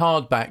take it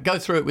hard back, go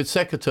through it with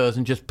secateurs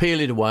and just peel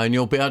it away, and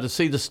you'll be able to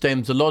see the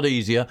stems a lot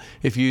easier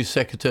if you use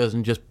secateurs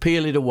and just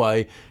peel it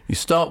away. You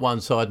start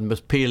one side and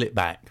just peel it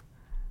back.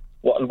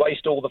 What, and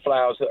waste all the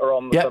flowers that are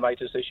on the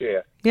clematis this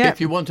year? Yeah. If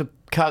you want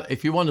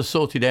to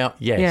sort it out,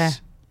 yes. Yeah.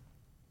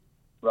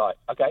 Right.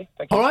 Okay.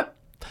 Thank you. All right.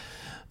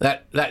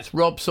 That's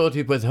Rob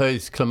sorted with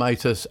his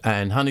clematis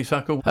and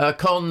honeysuckle.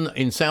 Con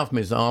in South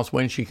Mids asked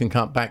when she can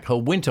cut back her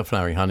winter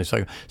flowering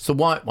honeysuckle. It's the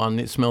white one.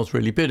 It smells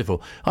really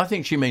beautiful. I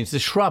think she means the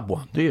shrub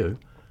one. Do you?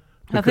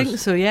 I think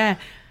so, yeah.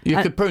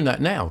 You could prune that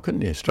now,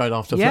 couldn't you? Straight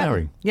after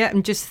flowering. Yeah,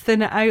 and just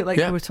thin it out like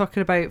we were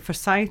talking about for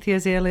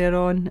cythias earlier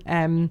on.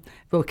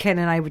 Ken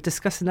and I were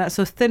discussing that.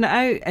 So thin it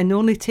out and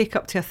only take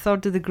up to a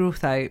third of the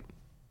growth out.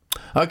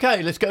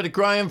 Okay, let's go to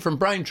Graham from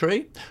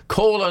Braintree.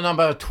 Caller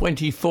number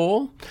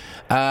 24.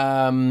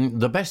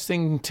 The best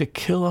thing to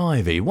kill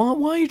ivy. Why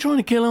are you trying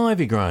to kill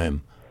ivy,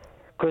 Graham?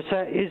 Because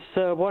that is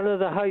one of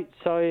the hates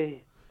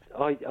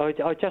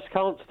I just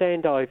can't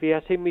stand ivy.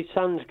 That's in my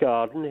son's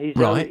garden.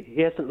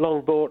 He hasn't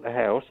long bought a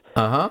house.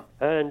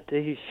 And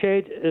his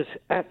shed is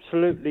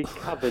absolutely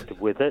covered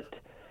with it.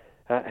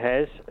 It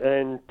has.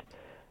 And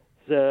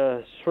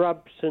the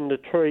shrubs and the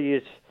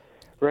trees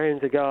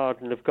round the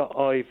garden have got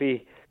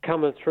ivy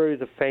coming through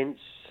the fence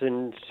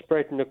and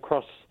spreading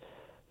across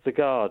the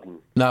garden.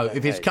 No,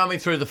 if it's coming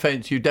through the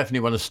fence, you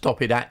definitely want to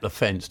stop it at the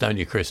fence, don't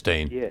you,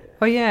 Christine? Yeah.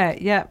 Oh,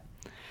 yeah.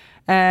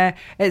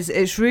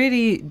 It's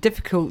really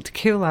difficult to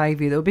kill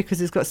ivy though,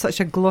 because it's got such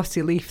a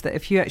glossy leaf that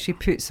if you actually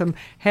put some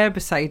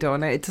herbicide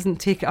on it, it doesn't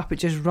take it up, it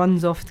just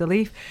runs off the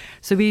leaf.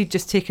 So we've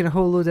just taken a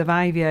whole load of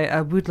ivy out of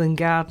a woodland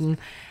garden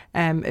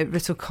at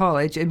Writtle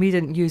College, and we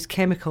didn't use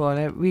chemical on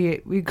it.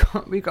 We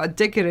got a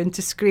digger in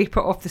to scrape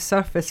it off the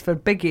surface for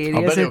big areas.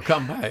 I bet it'll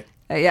come back.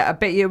 Yeah, I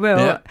bet you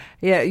will.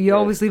 Yeah, you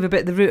always leave a bit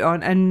of the root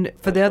on, and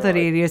for the other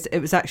areas, it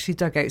was actually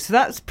dug out. So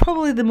that's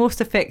probably the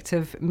most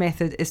effective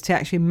method, is to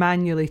actually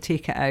manually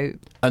take it out.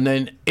 And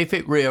then if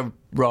it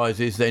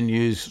re-rises, then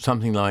use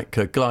something like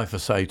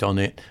glyphosate on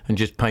it and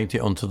just paint it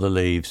onto the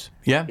leaves.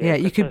 Yeah? Yeah,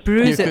 you could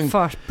bruise it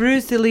first.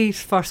 Bruise the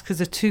leaves first because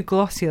they're too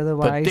glossy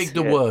otherwise. But dig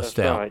the worst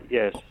out. Right.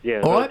 Yes,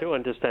 All I right? do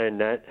understand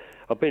that.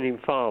 I've been in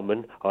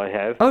farming, I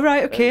have. Oh,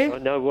 right, okay. I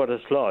know what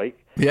it's like.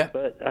 Yeah.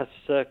 But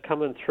that's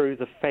coming through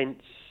the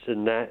fence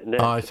and that.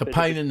 It's a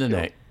pain in the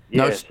neck.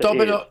 Yes, stop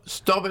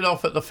it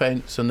off at the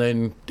fence and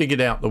then dig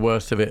it out, the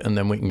worst of it, and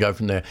then we can go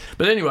from there.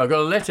 But anyway, I've got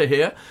a letter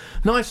here.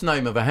 Nice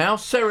name of a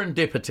house,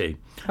 Serendipity.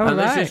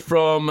 This is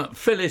from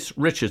Phyllis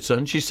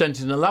Richardson. She sent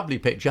in a lovely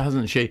picture,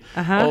 hasn't she,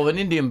 of an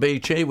Indian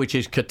beechie, which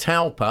is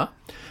catalpa.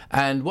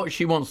 And what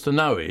she wants to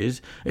know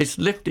is, it's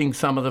lifting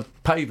some of the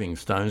paving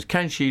stones.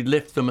 Can she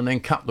lift them and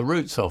then cut the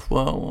roots off?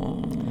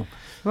 Well,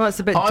 it's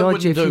a bit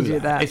dodgy if you do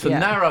that. It's a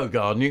narrow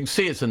garden. You can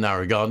see it's a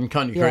narrow garden,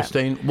 can't you,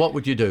 Christine? What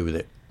would you do with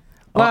it?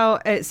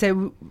 Well,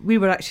 we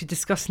were actually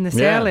discussing this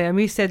earlier, and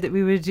we said that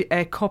we would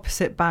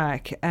coppice it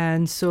back,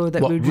 and so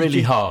that we would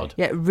really hard.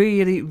 Yeah,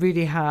 really,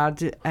 really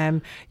hard.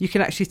 You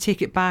can actually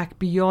take it back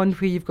beyond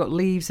where you've got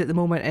leaves at the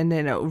moment, and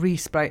then it'll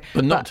re-sprout.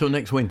 But not till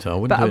next winter. I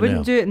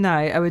wouldn't do it now.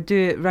 I would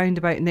do it round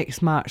about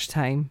next March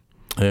time.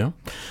 Yeah,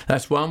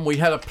 that's one. We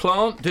had a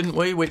plant, didn't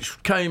we,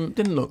 which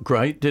didn't look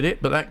great, did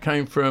it? But that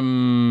came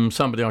from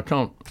somebody I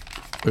can't...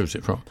 Who's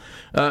it from?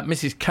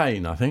 Mrs.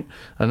 Kane, I think,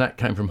 and that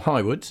came from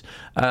Highwoods.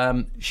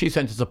 She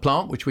sent us a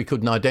plant which we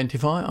couldn't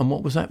identify, and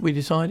what was that we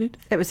decided?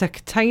 It was a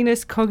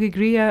Catinus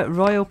cogigrea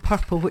royal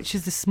purple, which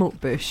is the smoke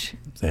bush.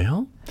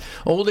 There.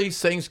 All these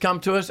things come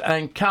to us,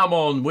 and come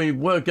on,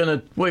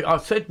 I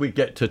said we'd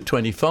get to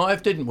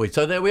 25, didn't we?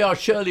 So there we are,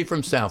 Shirley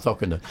from South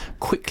Ockenden.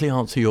 Quickly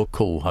answer your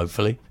call,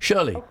 hopefully.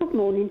 Shirley. Good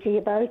morning to you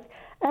both.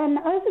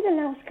 Over the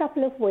last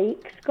couple of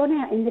weeks, gone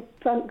out in the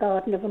front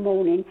garden of a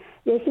morning,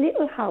 there's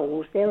little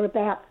holes. They're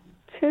about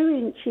 2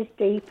 inches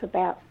deep,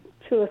 about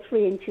 2 or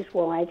 3 inches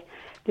wide.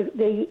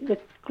 The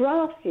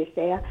grass is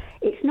there.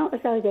 It's not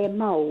as though they're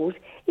moles.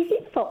 Is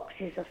it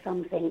foxes or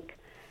something?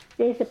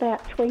 There's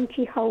about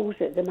 20 holes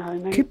at the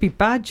moment. Could be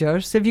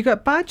badgers. Have you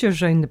got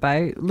badgers round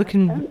about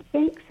looking? I don't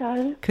think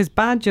so. Because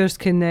badgers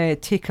can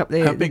take up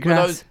the, how big the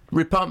grass.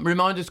 Were those?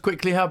 Remind us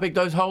quickly how big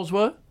those holes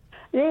were.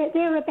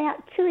 They're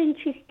about 2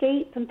 inches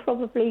deep and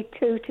probably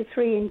 2 to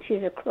 3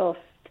 inches across.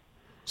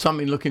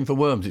 Something looking for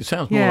worms. It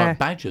sounds more like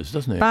badgers,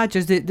 doesn't it?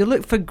 Badgers, they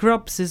look for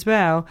grubs as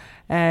well.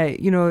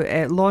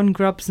 Lawn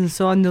grubs and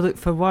so on. They look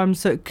for worms.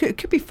 So it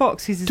could be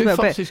foxes as well.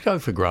 Do foxes go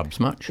for grubs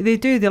much? They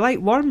do. They like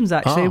worms,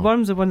 actually.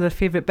 Worms are one of their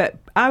favourite. But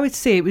I would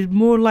say it would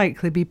more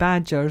likely be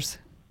badgers.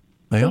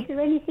 Yeah. Is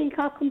there anything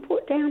I can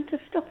put down to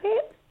stop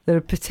it? They're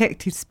a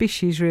protected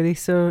species, really,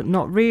 so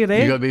not really.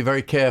 You've got to be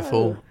very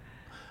careful.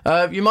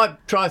 You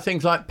might try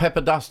things like pepper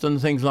dust and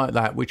things like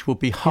that, which will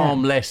be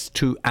harmless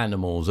to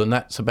animals, and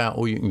that's about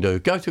all you can do.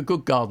 Go to a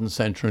good garden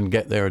centre and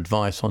get their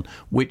advice on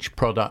which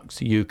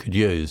products you could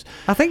use.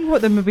 I think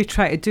what they maybe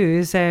try to do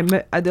is,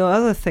 the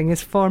other thing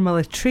is form a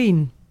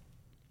latrine.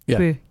 Yeah.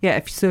 Poo. Yeah,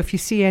 if you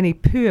see any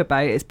poo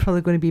about it, it's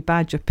probably going to be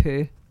badger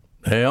poo.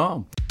 They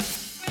are.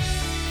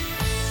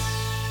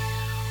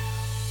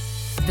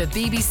 The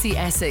BBC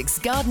Essex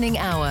Gardening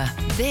Hour.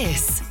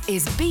 This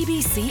is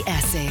BBC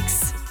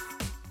Essex.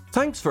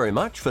 Thanks very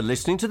much for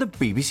listening to the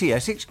BBC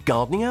Essex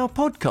Gardening Hour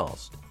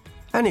podcast.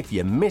 And if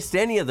you missed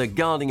any of the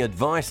gardening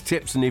advice,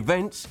 tips and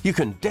events, you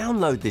can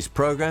download this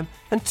programme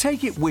and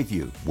take it with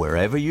you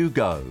wherever you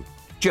go.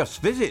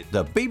 Just visit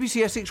the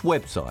BBC Essex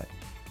website,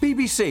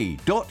 bbc.co.uk/BBC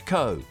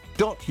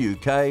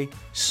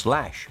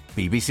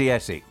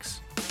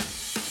Essex.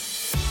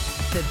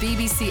 The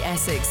BBC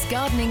Essex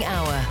Gardening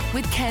Hour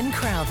with Ken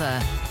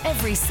Crowther.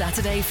 Every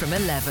Saturday from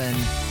 11.